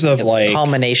terms of like the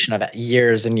culmination of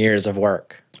years and years of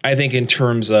work. I think in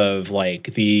terms of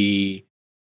like the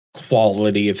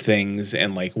quality of things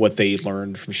and like what they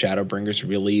learned from Shadowbringers,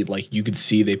 really like you could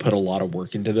see they put a lot of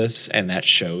work into this, and that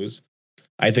shows.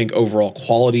 I think overall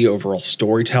quality, overall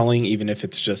storytelling, even if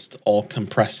it's just all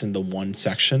compressed into one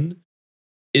section,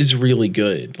 is really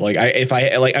good. Like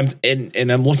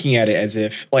I'm looking at it as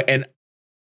if like, and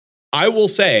I will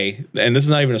say, and this is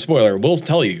not even a spoiler, we'll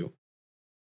tell you,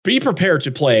 be prepared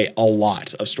to play a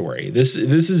lot of story. This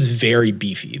is very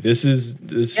beefy. This.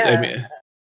 Yeah. I mean,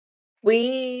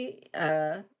 We,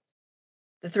 the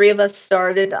three of us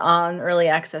started on early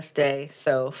access day,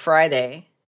 so Friday.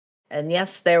 And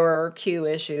yes, there were queue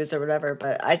issues or whatever,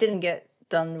 but I didn't get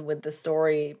done with the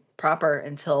story proper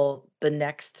until the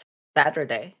next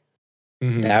Saturday.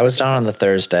 mhm. Yeah, I was done on the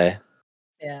Thursday.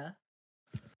 Yeah.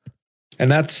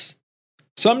 And that's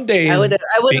some days. I would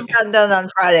have gotten done on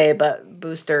Friday, but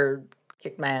Booster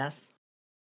kicked my ass.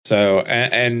 So,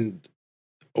 and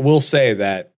we'll say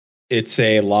that it's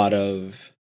a lot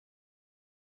of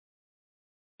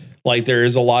like, there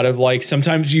is a lot of like,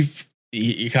 sometimes you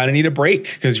kind of need a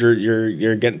break because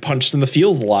you're getting punched in the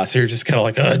feels a lot. So you're just kind of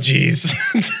like, oh, geez.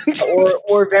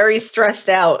 or very stressed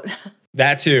out.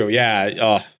 That too.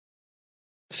 Yeah.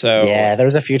 So Yeah, there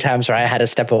was a few times where I had to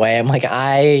step away. I'm like,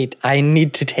 I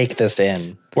need to take this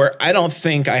in. where I don't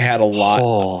think I had a lot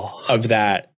Oh. of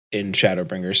that in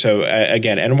Shadowbringers. So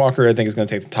again, Endwalker I think is going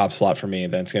to take the top slot for me.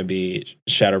 Then it's going to be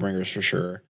Shadowbringers for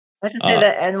sure. I have to say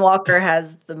that Endwalker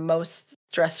has the most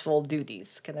stressful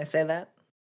duties. Can I say that?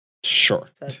 Sure.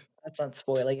 That's not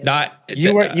spoiling it. Not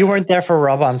You weren't there for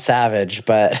Rub on Savage,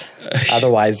 but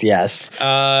otherwise, yes.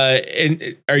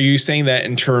 And are you saying that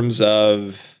in terms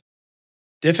of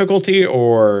difficulty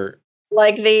or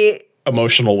like the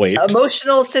emotional weight?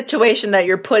 emotional situation that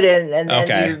you're put in, and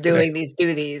Okay. you're doing these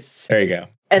duties, There you go.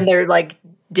 and they're like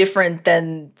different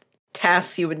than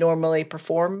tasks you would normally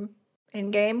perform in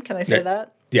game. Can I say Yeah.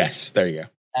 that? Yes, there you go.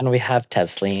 And we have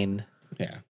Tesleen.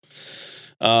 Yeah.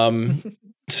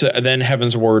 So then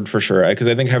Heaven's Word for sure, because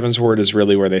I think Heaven's Word is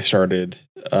really where they started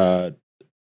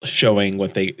showing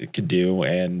what they could do,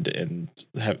 and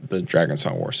have the Dragon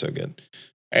Song War so good.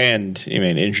 And I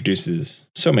mean, it introduces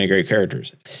so many great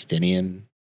characters: Estinian,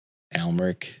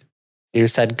 Almeric. You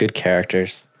said good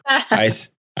characters. I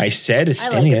said I like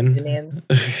Estinian.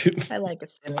 Estinian. I like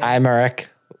Estinian. I'm Eric.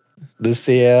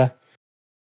 Lucia.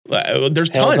 There's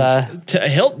Hilda.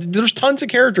 tons. There's tons of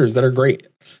characters that are great.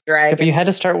 Yeah, Dragon. but you had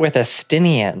to start with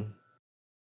Estinian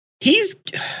He's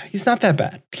not that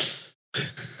bad.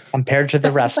 compared to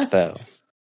the rest, though.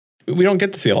 We don't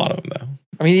get to see a lot of them though.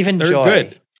 I mean, even They're Joy.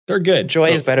 good. They're good. Joy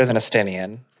is better than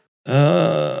Estinian.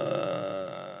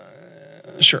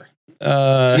 Sure.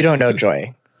 You don't know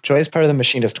Joy. Joy is part of the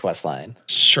Machinist quest line.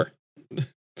 Sure. I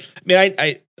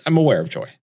mean, I'm aware of Joy,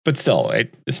 but still,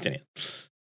 Estinian.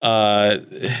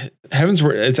 Heaven's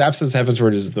Word. Its absence. Heaven's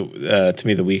Word is to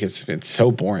me the weakest. It's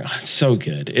so boring. It's so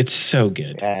good. It's so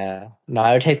good. Yeah. No,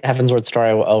 I would take the Heaven's Word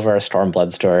story over a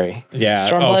Stormblood story. Yeah.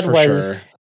 Stormblood for was sure.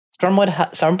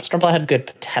 Stormblood had good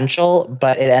potential,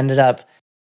 but it ended up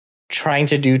trying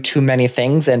to do too many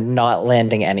things and not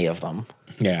landing any of them.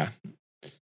 Yeah.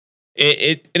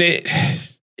 It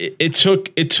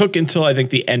took until I think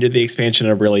the end of the expansion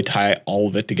to really tie all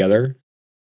of it together,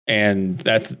 and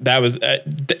that's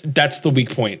the weak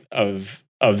point of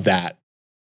that,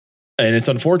 and it's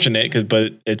unfortunate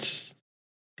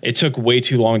it took way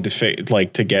too long to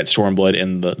get Stormblood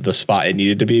in the spot it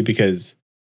needed to be because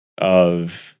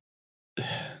of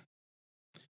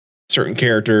certain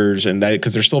characters, and that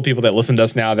because there's still people that listen to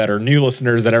us now that are new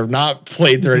listeners that have not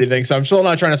played through anything. So I'm still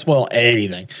not trying to spoil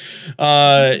anything.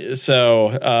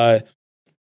 So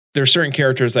there's certain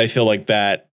characters I feel like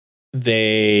that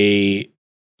they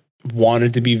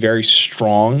wanted to be very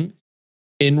strong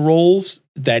in roles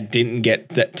that didn't get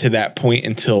to that point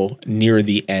until near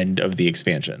the end of the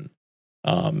expansion.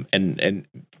 And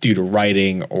due to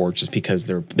writing or just because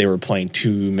they were playing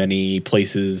too many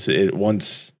places at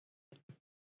once.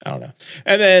 I don't know.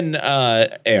 And then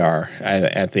AR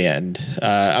at the end.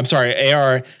 I'm sorry,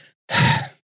 AR. I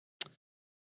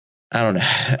don't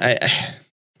know.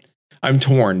 I'm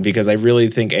torn because I really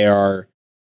think AR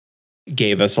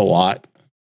gave us a lot.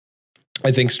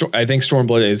 I think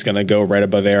Stormblood is going to go right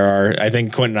above AR. I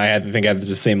think Quentin and I have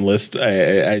the same list.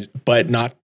 But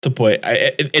not to put.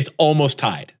 It's almost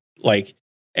tied. Like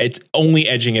it's only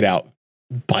edging it out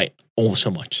by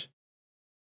so much.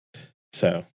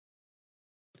 So.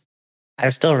 I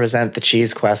still resent the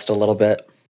cheese quest a little bit.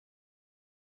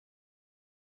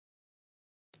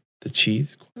 The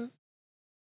cheese quest?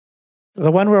 The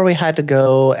one where we had to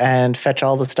go and fetch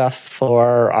all the stuff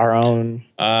for our own.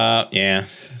 Yeah.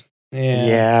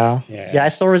 Yeah, I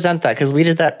still resent that because we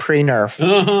did that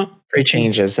pre-nerf,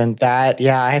 pre-changes, and that,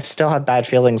 I still have bad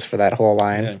feelings for that whole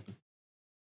line. Yeah.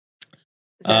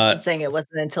 Zach's saying it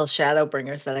wasn't until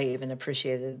Shadowbringers that I even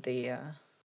appreciated the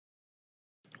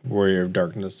Warrior of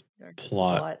Darkness Darkness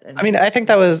plot. and I mean, I think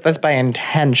that's by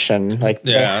intention. Like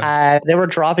they were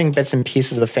dropping bits and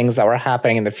pieces of things that were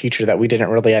happening in the future that we didn't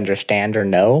really understand or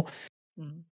know.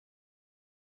 Mhm.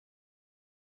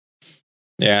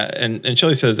 Yeah, and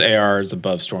Chili says AR is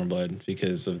above Stormblood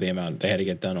because of the amount they had to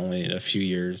get done only in a few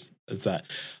years. Is that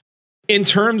in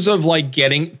terms of like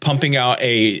pumping out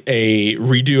a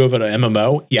redo of an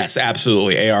MMO? Yes,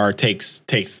 absolutely. AR takes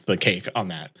the cake on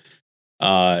that.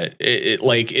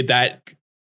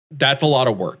 That's a lot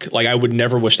of work. Like I would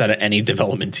never wish that at any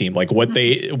development team. Like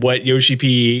what Yoshi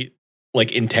P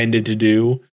like intended to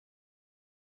do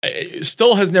it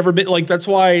still has never been like, that's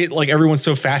why like everyone's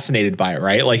so fascinated by it,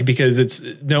 right? Like because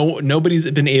nobody's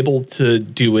been able to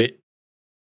do it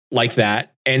like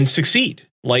that and succeed.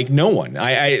 Like no one.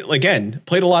 I again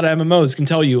played a lot of MMOs, can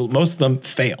tell you most of them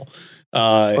fail.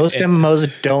 Most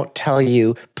MMOs don't tell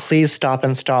you, please stop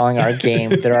installing our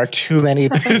game. There are too many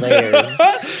players.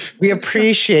 We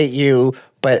appreciate you,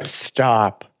 but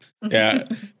stop. Yeah.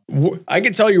 I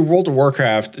can tell you World of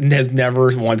Warcraft has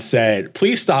never once said,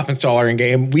 please stop installing our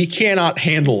game. We cannot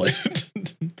handle it.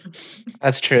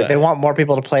 That's true. They want more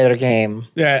people to play their game.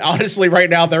 Yeah, honestly, right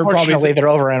now they're they're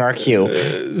over in our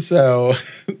queue. So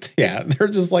yeah, they're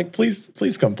just like,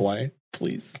 please come play.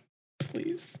 Please.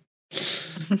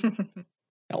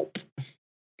 Help.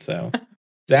 So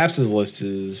Zaps' list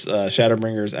is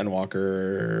Shadowbringers,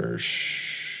 Endwalker,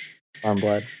 I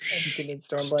think you mean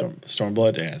Stormblood.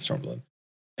 Stormblood, yeah, Stormblood.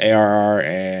 ARR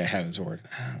and Heavensward.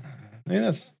 I mean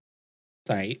that's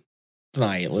right. It's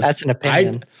not a list. That's an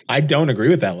opinion. I don't agree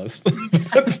with that list.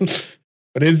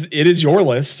 But it is your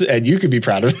list, and you can be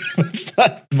proud of it. It's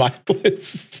not my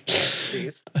list.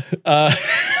 Please. Oh.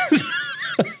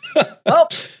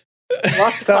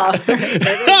 Lost the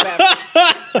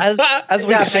as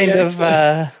we kind of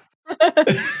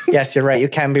yes, you're right. You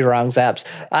can be wrong, Zaps.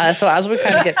 So as we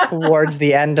kind of get towards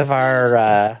the end of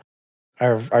our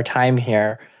time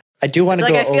here, I do want to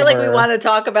go. I feel like we want to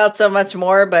talk about so much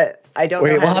more, but I don't.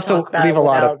 We'll have to leave a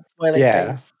lot of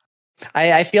yeah.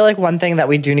 I feel like one thing that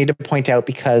we do need to point out,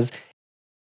 because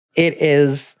it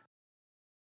is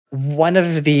one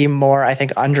of the more, I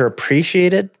think,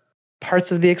 underappreciated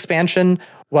parts of the expansion,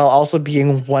 while also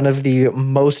being one of the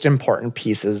most important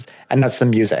pieces, and that's the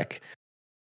music.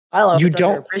 I don't know if it's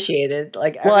underappreciated.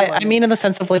 Like, well, I mean, in the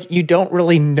sense of like, you don't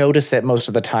really notice it most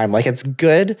of the time. Like, it's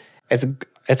good. It's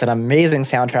an amazing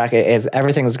soundtrack.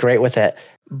 Everything is great with it.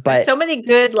 But there's so many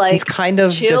good, like, it's kind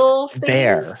of chill just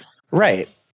there, right?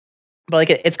 But like,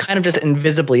 it's kind of just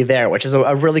invisibly there, which is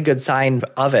a really good sign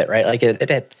of it, right? Like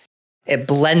it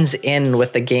blends in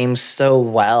with the game so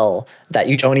well that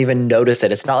you don't even notice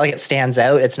it. It's not like it stands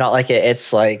out. It's not like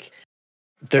it's like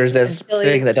there's this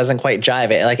thing that doesn't quite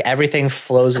jive. It like everything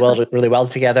flows really well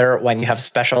together when you have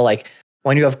special, like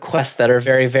when you have quests that are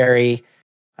very, very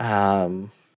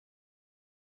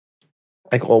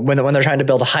like, well, when they're trying to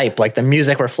build a hype, like the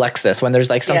music reflects this. When there's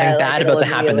like something bad about to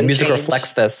happen, the music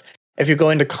reflects this. If you go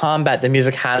into combat, the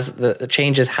music has the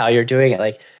changes how you're doing it.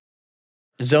 Like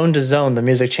zone to zone, the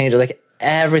music changes. Like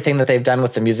everything that they've done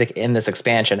with the music in this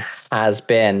expansion has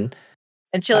been.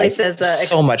 And Chili says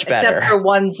so much better. Except for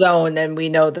one zone, and we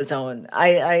know the zone.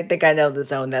 I think I know the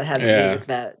zone that had the music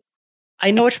that.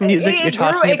 I know which music you're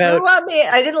talking about. It grew on me.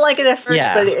 I didn't like it at first,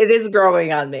 but it is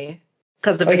growing on me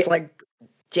because of its like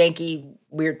janky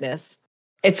weirdness.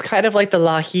 It's kind of like the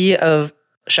Lahi of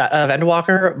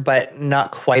Endwalker, but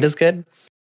not quite as good.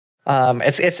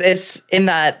 It's in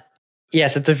that,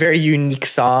 yes, it's a very unique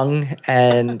song,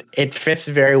 and it fits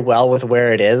very well with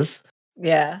where it is.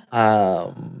 Yeah.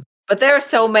 But there are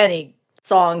so many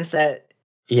songs that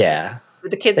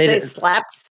the kids say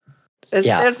slaps.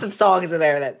 There's some songs in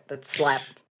there that slap.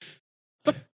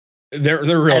 There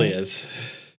really is.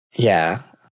 Yeah.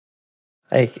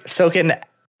 Like Soken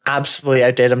absolutely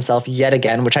outdid himself yet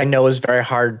again, which I know is very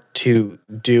hard to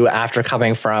do after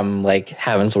coming from like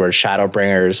Heavensward,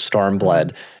 Shadowbringers,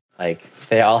 Stormblood. Like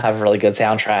they all have really good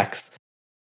soundtracks.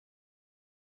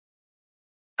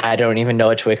 I don't even know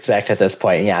what to expect at this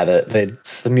point. Yeah,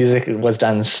 the music was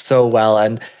done so well,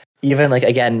 and even like,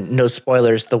 again, no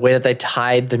spoilers, the way that they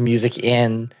tied the music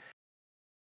in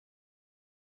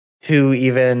to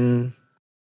even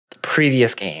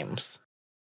previous games.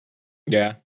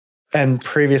 Yeah. And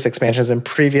previous expansions and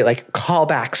previous like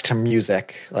callbacks to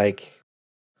music. Like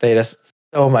they just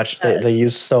so much they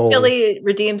use so Billy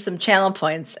redeemed some channel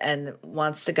points and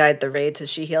wants to guide the raid to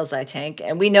She Heals I Tank.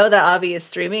 And we know that Avi is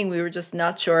streaming. We were just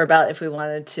not sure about if we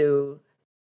wanted to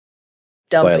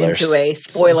dump Spoilers. into a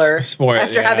spoiler Spoiler,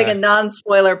 after having a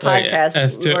non-spoiler podcast.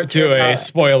 as we weren't to sure a about-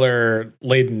 spoiler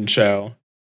laden show.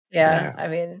 Yeah, I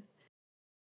mean,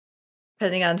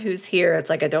 depending on who's here, it's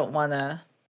like I don't want to.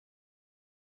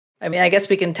 I mean, I guess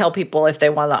we can tell people if they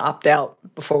want to opt out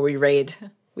before we raid.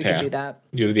 We Yeah. can do that.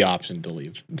 You have the option to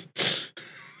leave.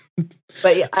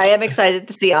 But yeah, I am excited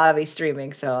to see Avi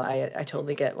streaming, so I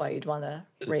totally get why you'd want to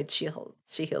raid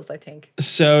She-Heals, I think.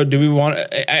 So do we want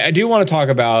I do want to talk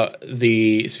about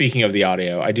speaking of the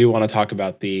audio, I do want to talk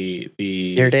about the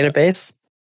Your database?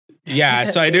 yeah,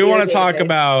 so I do Ear want to talk database.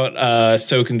 about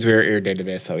Soken's Vera ear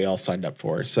database that we all signed up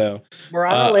for. So We're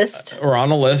on a list. We're on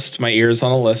a list. My ear's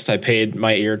on a list. I paid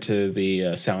my ear to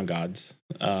the sound gods.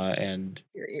 And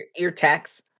Your ear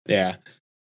tax. yeah.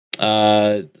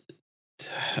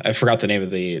 I forgot the name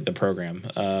of the program.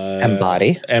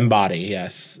 Embody. Embody,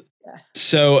 yes. Yeah.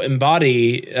 So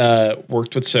Embody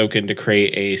worked with Soken to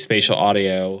create a spatial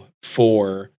audio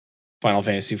for Final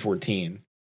Fantasy XIV.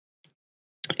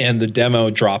 And the demo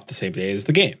dropped the same day as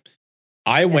the game.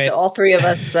 I And went, so all three of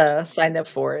us signed up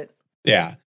for it.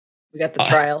 yeah. We got the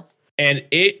trial. And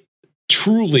it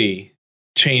truly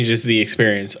changes the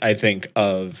experience, I think,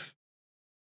 of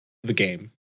the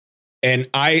game. And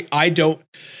I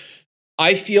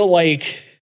feel like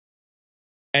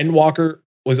Endwalker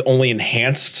was only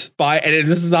enhanced by, and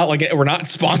this is not like, we're not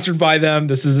sponsored by them.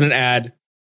 This isn't an ad.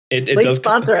 It Please does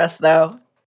sponsor us, though.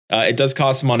 it does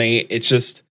cost money. It's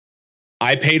just,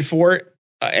 I paid for it.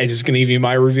 I'm just going to give you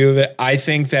my review of it. I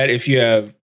think that if you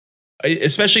have,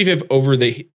 especially if you have over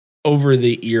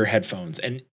the ear headphones,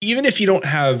 and even if you don't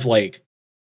have like,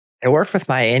 It worked with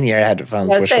my in-ear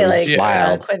headphones, I'd which say, was like,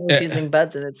 wild. Quentin was using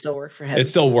buds and it still worked for him. it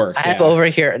still worked. I have yeah.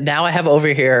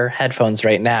 over-ear headphones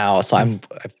right now, so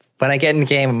when I get in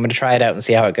game, I'm going to try it out and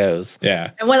see how it goes. Yeah.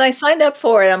 And when I signed up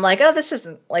for it, I'm like, oh, this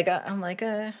isn't like,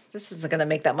 this isn't going to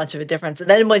make that much of a difference. And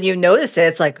then when you notice it,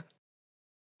 it's like,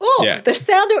 oh, Yeah. the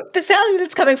sound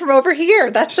that's coming from over here.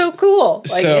 That's so cool.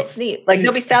 Like, So- it's neat. Like,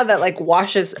 there'll be sound that like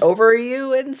washes over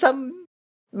you in some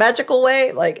magical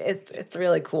way. Like, it's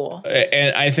really cool.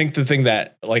 And I think the thing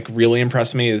that like really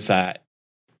impressed me is that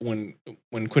when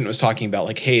Quentin was talking about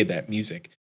like, hey, that music,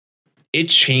 it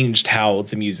changed how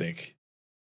the music,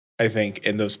 I think,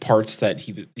 in those parts that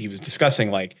he was discussing,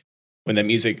 like when the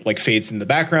music like fades in the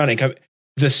background and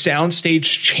the sound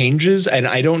stage changes. And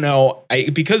I don't know,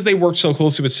 because they worked so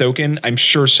closely with Soken, I'm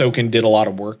sure Soken did a lot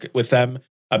of work with them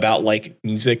about like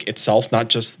music itself, not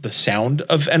just the sound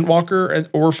of Endwalker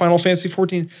or Final Fantasy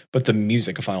XIV, but the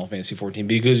music of Final Fantasy XIV,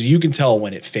 because you can tell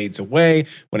when it fades away,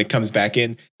 when it comes back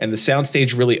in, and the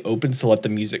soundstage really opens to let the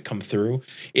music come through.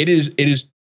 It is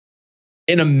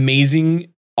an amazing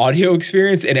audio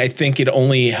experience, and I think it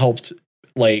only helped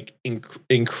like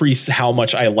increase how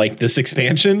much I like this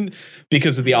expansion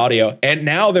because of the audio. And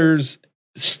now there's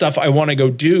stuff I want to go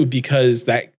do because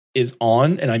that is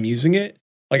on and I'm using it.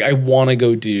 Like I want to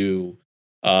go do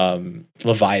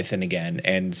Leviathan again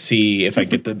and see if I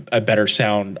get a better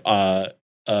sound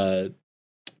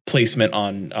placement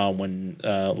on when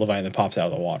Leviathan pops out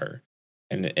of the water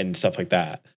and stuff like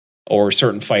that. Or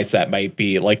certain fights that might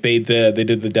be like they did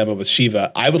the demo with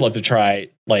Shiva. I would love to try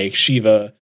like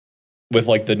Shiva with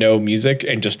like the no music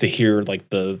and just to hear like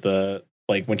the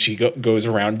like when she goes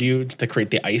around you to create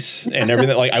the ice and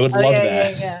everything. Like I would love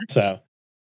that. Yeah. So,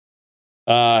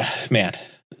 man,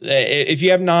 if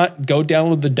you have not, go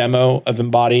download the demo of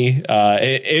Embody.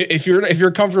 If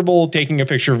you're comfortable taking a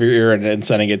picture of your ear and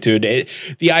sending it to it,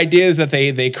 the idea is that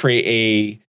they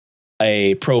create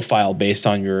a profile based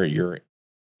on your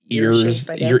ears, shape,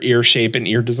 I guess. your ear shape and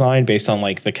ear design based on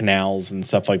like the canals and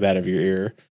stuff like that of your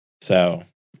ear. So,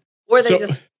 Or they're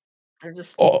just or this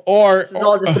is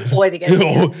all just deployed against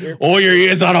your or your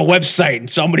ears on a website and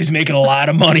somebody's making a lot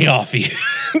of money off of you.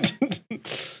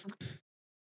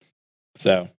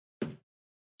 So,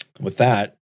 with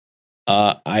that,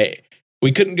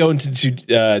 we couldn't go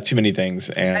into too many things,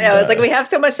 and I know it's like we have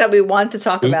so much that we want to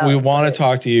talk about. we want to but-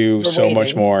 talk to you we're so much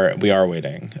waiting. more. We are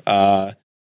waiting.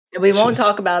 And we won't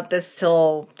talk about this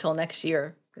till next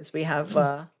year because we have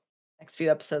next few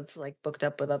episodes like booked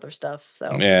up with other stuff.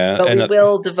 So Yeah, but and we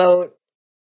will devote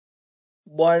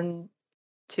 1,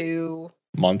 2,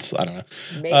 months. I don't know.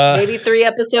 maybe 3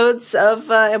 episodes of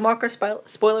Endwalker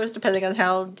spoilers, depending on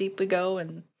how deep we go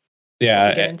and what we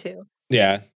get Yeah, into.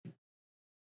 yeah.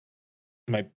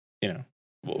 Might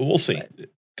we'll see. But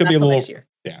Could Not be a till little. next year.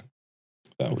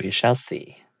 So. We shall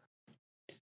see.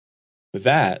 With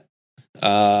that,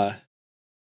 go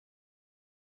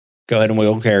ahead and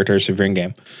wiggle characters if you're in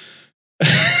game.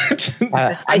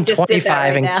 I I'm just did that 25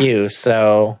 right in now. queue,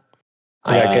 so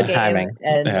we got Uh, good Game, timing.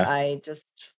 and Yeah. I just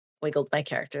wiggled my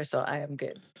character, so I am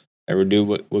good. Ever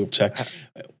do? We'll check.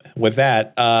 With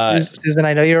that, Susan,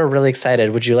 I know you were really excited.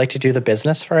 Would you like to do the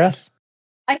business for us?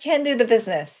 I can do the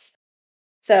business.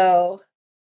 So,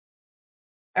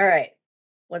 all right.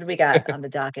 What do we got on the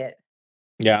docket?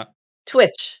 yeah,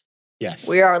 Twitch. yes,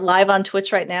 We are live on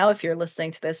Twitch right now. If you're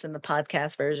listening to this in the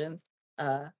podcast version,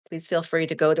 please feel free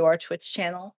to go to our Twitch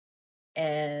channel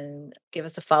and give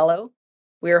us a follow.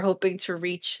 We are hoping to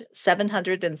reach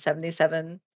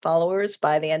 777 followers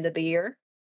by the end of the year.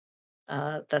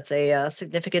 That's a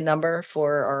significant number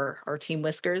for our Team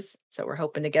Whiskers, so we're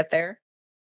hoping to get there.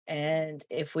 And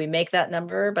if we make that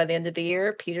number by the end of the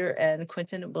year, Peter and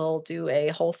Quentin will do a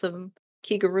wholesome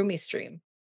Kigurumi stream.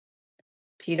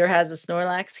 Peter has a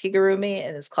Snorlax Kigurumi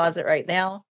in his closet right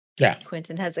now. yeah.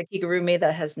 Quentin has a Kigurumi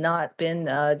that has not been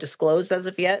disclosed as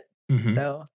of yet. Mhm.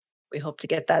 So we hope to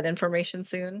get that information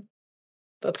soon.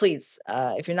 But please,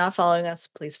 if you're not following us,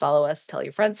 please follow us. Tell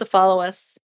your friends to follow us.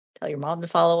 Tell your mom to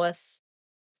follow us.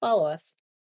 Follow us.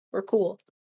 We're cool.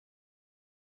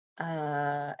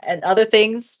 And other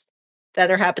things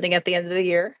that are happening at the end of the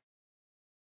year.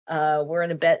 We're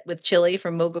in a bet with Chili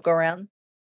from Mogo Go Round.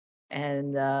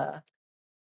 And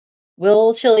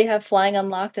will Chili have flying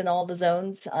unlocked in all the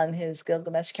zones on his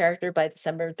Gilgamesh character by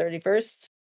December 31st?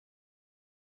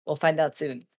 We'll find out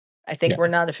soon. I think Yeah. we're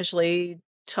not officially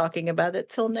talking about it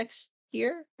till next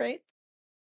year, right?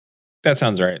 That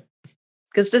sounds right.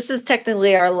 Because this is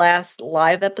technically our last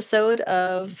live episode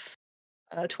of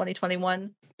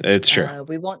 2021. It's true.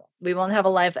 We won't have a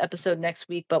live episode next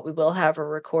week, but we will have a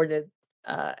recorded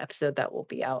episode that will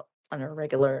be out on our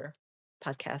regular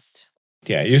podcast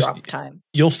Yeah, drop time.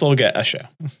 you'll still get a show.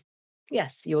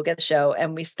 Yes, you will get a show,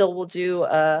 and we still will do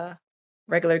a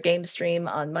regular game stream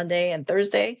on Monday and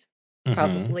Thursday. Mhm.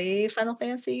 Probably Final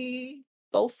Fantasy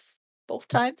both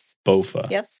times. Bofa.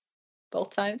 Yes,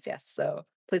 both times. Yes. So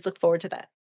please look forward to that.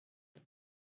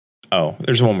 Oh,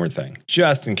 there's one more thing,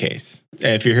 just in case.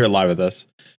 If you're here live with us.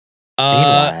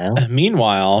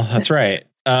 Meanwhile, that's right.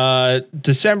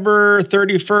 December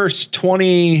 31st,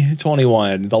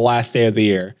 2021, the last day of the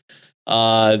year.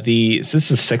 Is this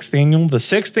the sixth annual? The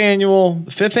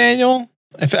fifth annual?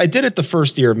 I did it the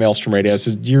first year of Maelstrom Radio,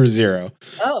 so year 0.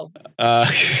 Oh,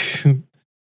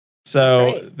 So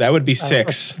right. that would be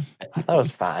 6. That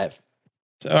was 5.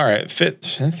 So, all right,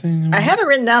 fifth annual. I have it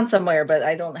written down somewhere, but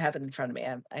I don't have it in front of me.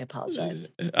 I apologize.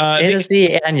 It is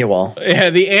the annual. Yeah,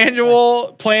 the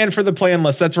annual plan for the plan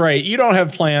list. That's right. You don't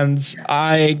have plans.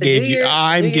 I'm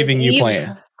giving you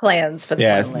plans for the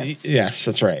plan list. Yes,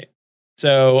 that's right.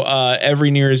 So every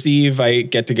New Year's Eve, I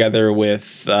get together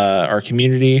with our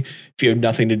community. If you have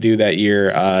nothing to do that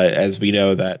year, as we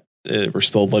know that we're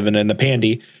still living in the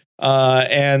pandy,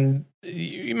 and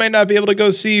you might not be able to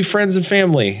go see friends and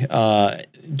family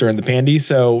during the pandy.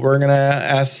 So we're gonna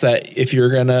ask that if you're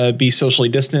gonna be socially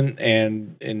distant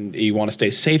and you want to stay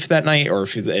safe that night, or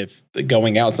if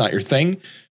going out's not your thing,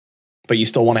 but you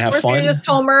still want to have or fun, if you're just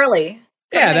home early.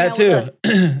 Yeah, that too.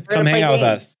 Come hang out with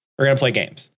us. We're gonna play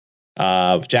games.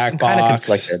 Jackbox. Kind of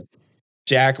conflicted.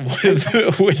 Jack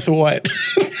with what?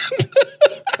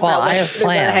 Well, I have They're gonna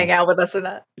plans. hang out with us or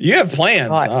not. You have plans.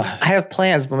 Well, I have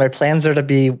plans, but my plans are to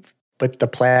be with the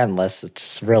plan list. It's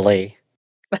just really.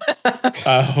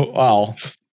 Well.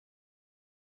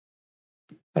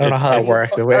 I don't know how that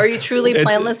works. Are you truly It's-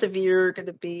 planless if you're going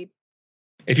to be?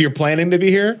 If you're planning to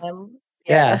be here,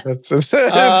 Yeah, it's like,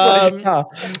 oh,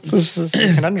 this is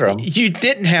a conundrum. you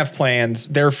didn't have plans,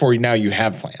 therefore now you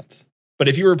have plans. But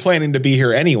if you were planning to be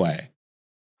here anyway,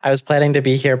 I was planning to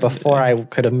be here before I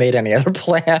could have made any other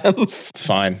plans. it's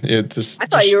fine. I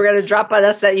thought you were going to drop on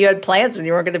us that you had plans and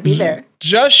you weren't going to be there.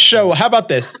 Just show. How about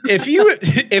this? If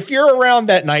you're around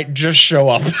that night, just show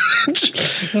up.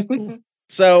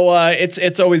 So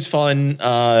it's always fun.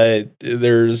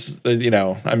 There's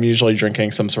I'm usually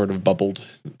drinking some sort of bubbled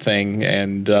thing,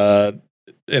 and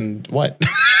what?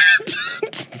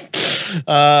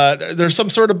 There's some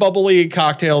sort of bubbly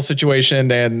cocktail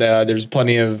situation, and there's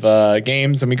plenty of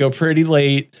games, and we go pretty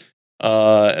late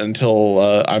until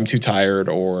I'm too tired,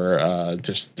 or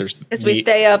there's. Because we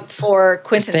stay up for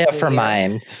Quentin. Stay up for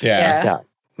mine. Yeah.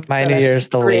 My So New that's Year's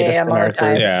the 3 latest a.m. in our our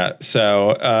time. group. Yeah.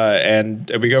 So and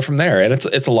we go from there, and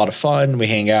it's a lot of fun. We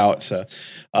hang out. So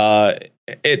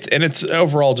it's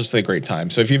overall just a great time.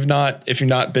 So if you've not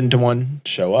been to one,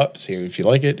 show up, see if you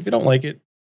like it. If you don't like it,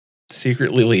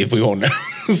 secretly leave. We won't know.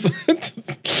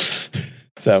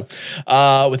 So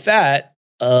with that,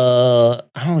 I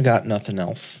don't got nothing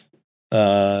else.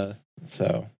 So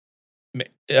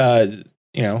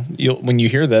when you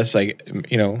hear this,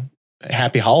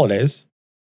 happy holidays.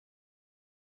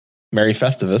 Merry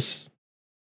Festivus.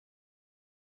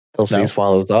 They'll see No.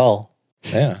 swallows all.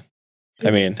 Yeah.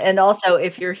 I mean, And also,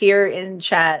 if you're here in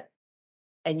chat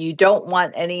and you don't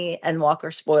want any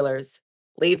Endwalker spoilers,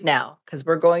 leave now because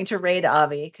we're going to raid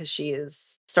Avi because she is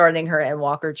starting her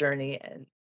Endwalker journey. And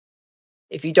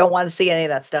if you don't want to see any of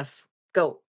that stuff,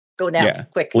 go now, yeah,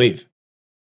 quick. leave.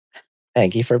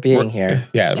 Thank you for being here.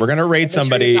 Yeah, we're gonna raid Make sure you're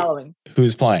somebody following.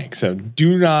 who's playing. So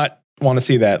do not want to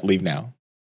see that. Leave now.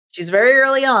 She's very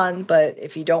early on, but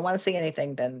if you don't want to see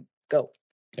anything, then go.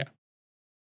 Yeah.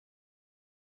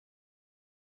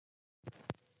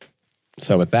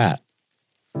 So with that,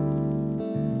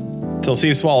 till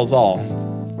sea swallows all,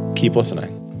 keep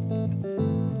listening.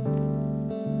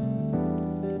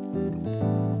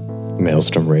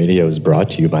 Maelstrom Radio is brought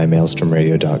to you by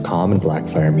maelstromradio.com and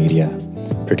Blackfire Media.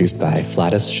 Produced by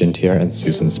Flatus, Shintir, and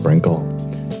Susan Sprinkle.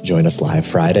 Join us live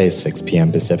Fridays, 6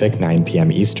 p.m. Pacific, 9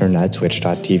 p.m. Eastern at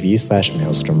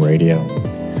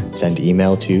twitch.tv/maelstromradio. Send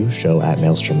email to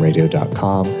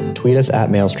show@maelstromradio.com, tweet us at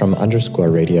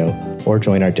maelstrom_radio, or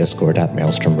join our Discord at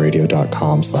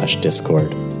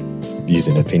maelstromradio.com/discord. Views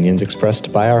and opinions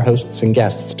expressed by our hosts and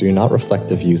guests do not reflect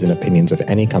the views and opinions of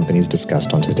any companies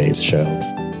discussed on today's show.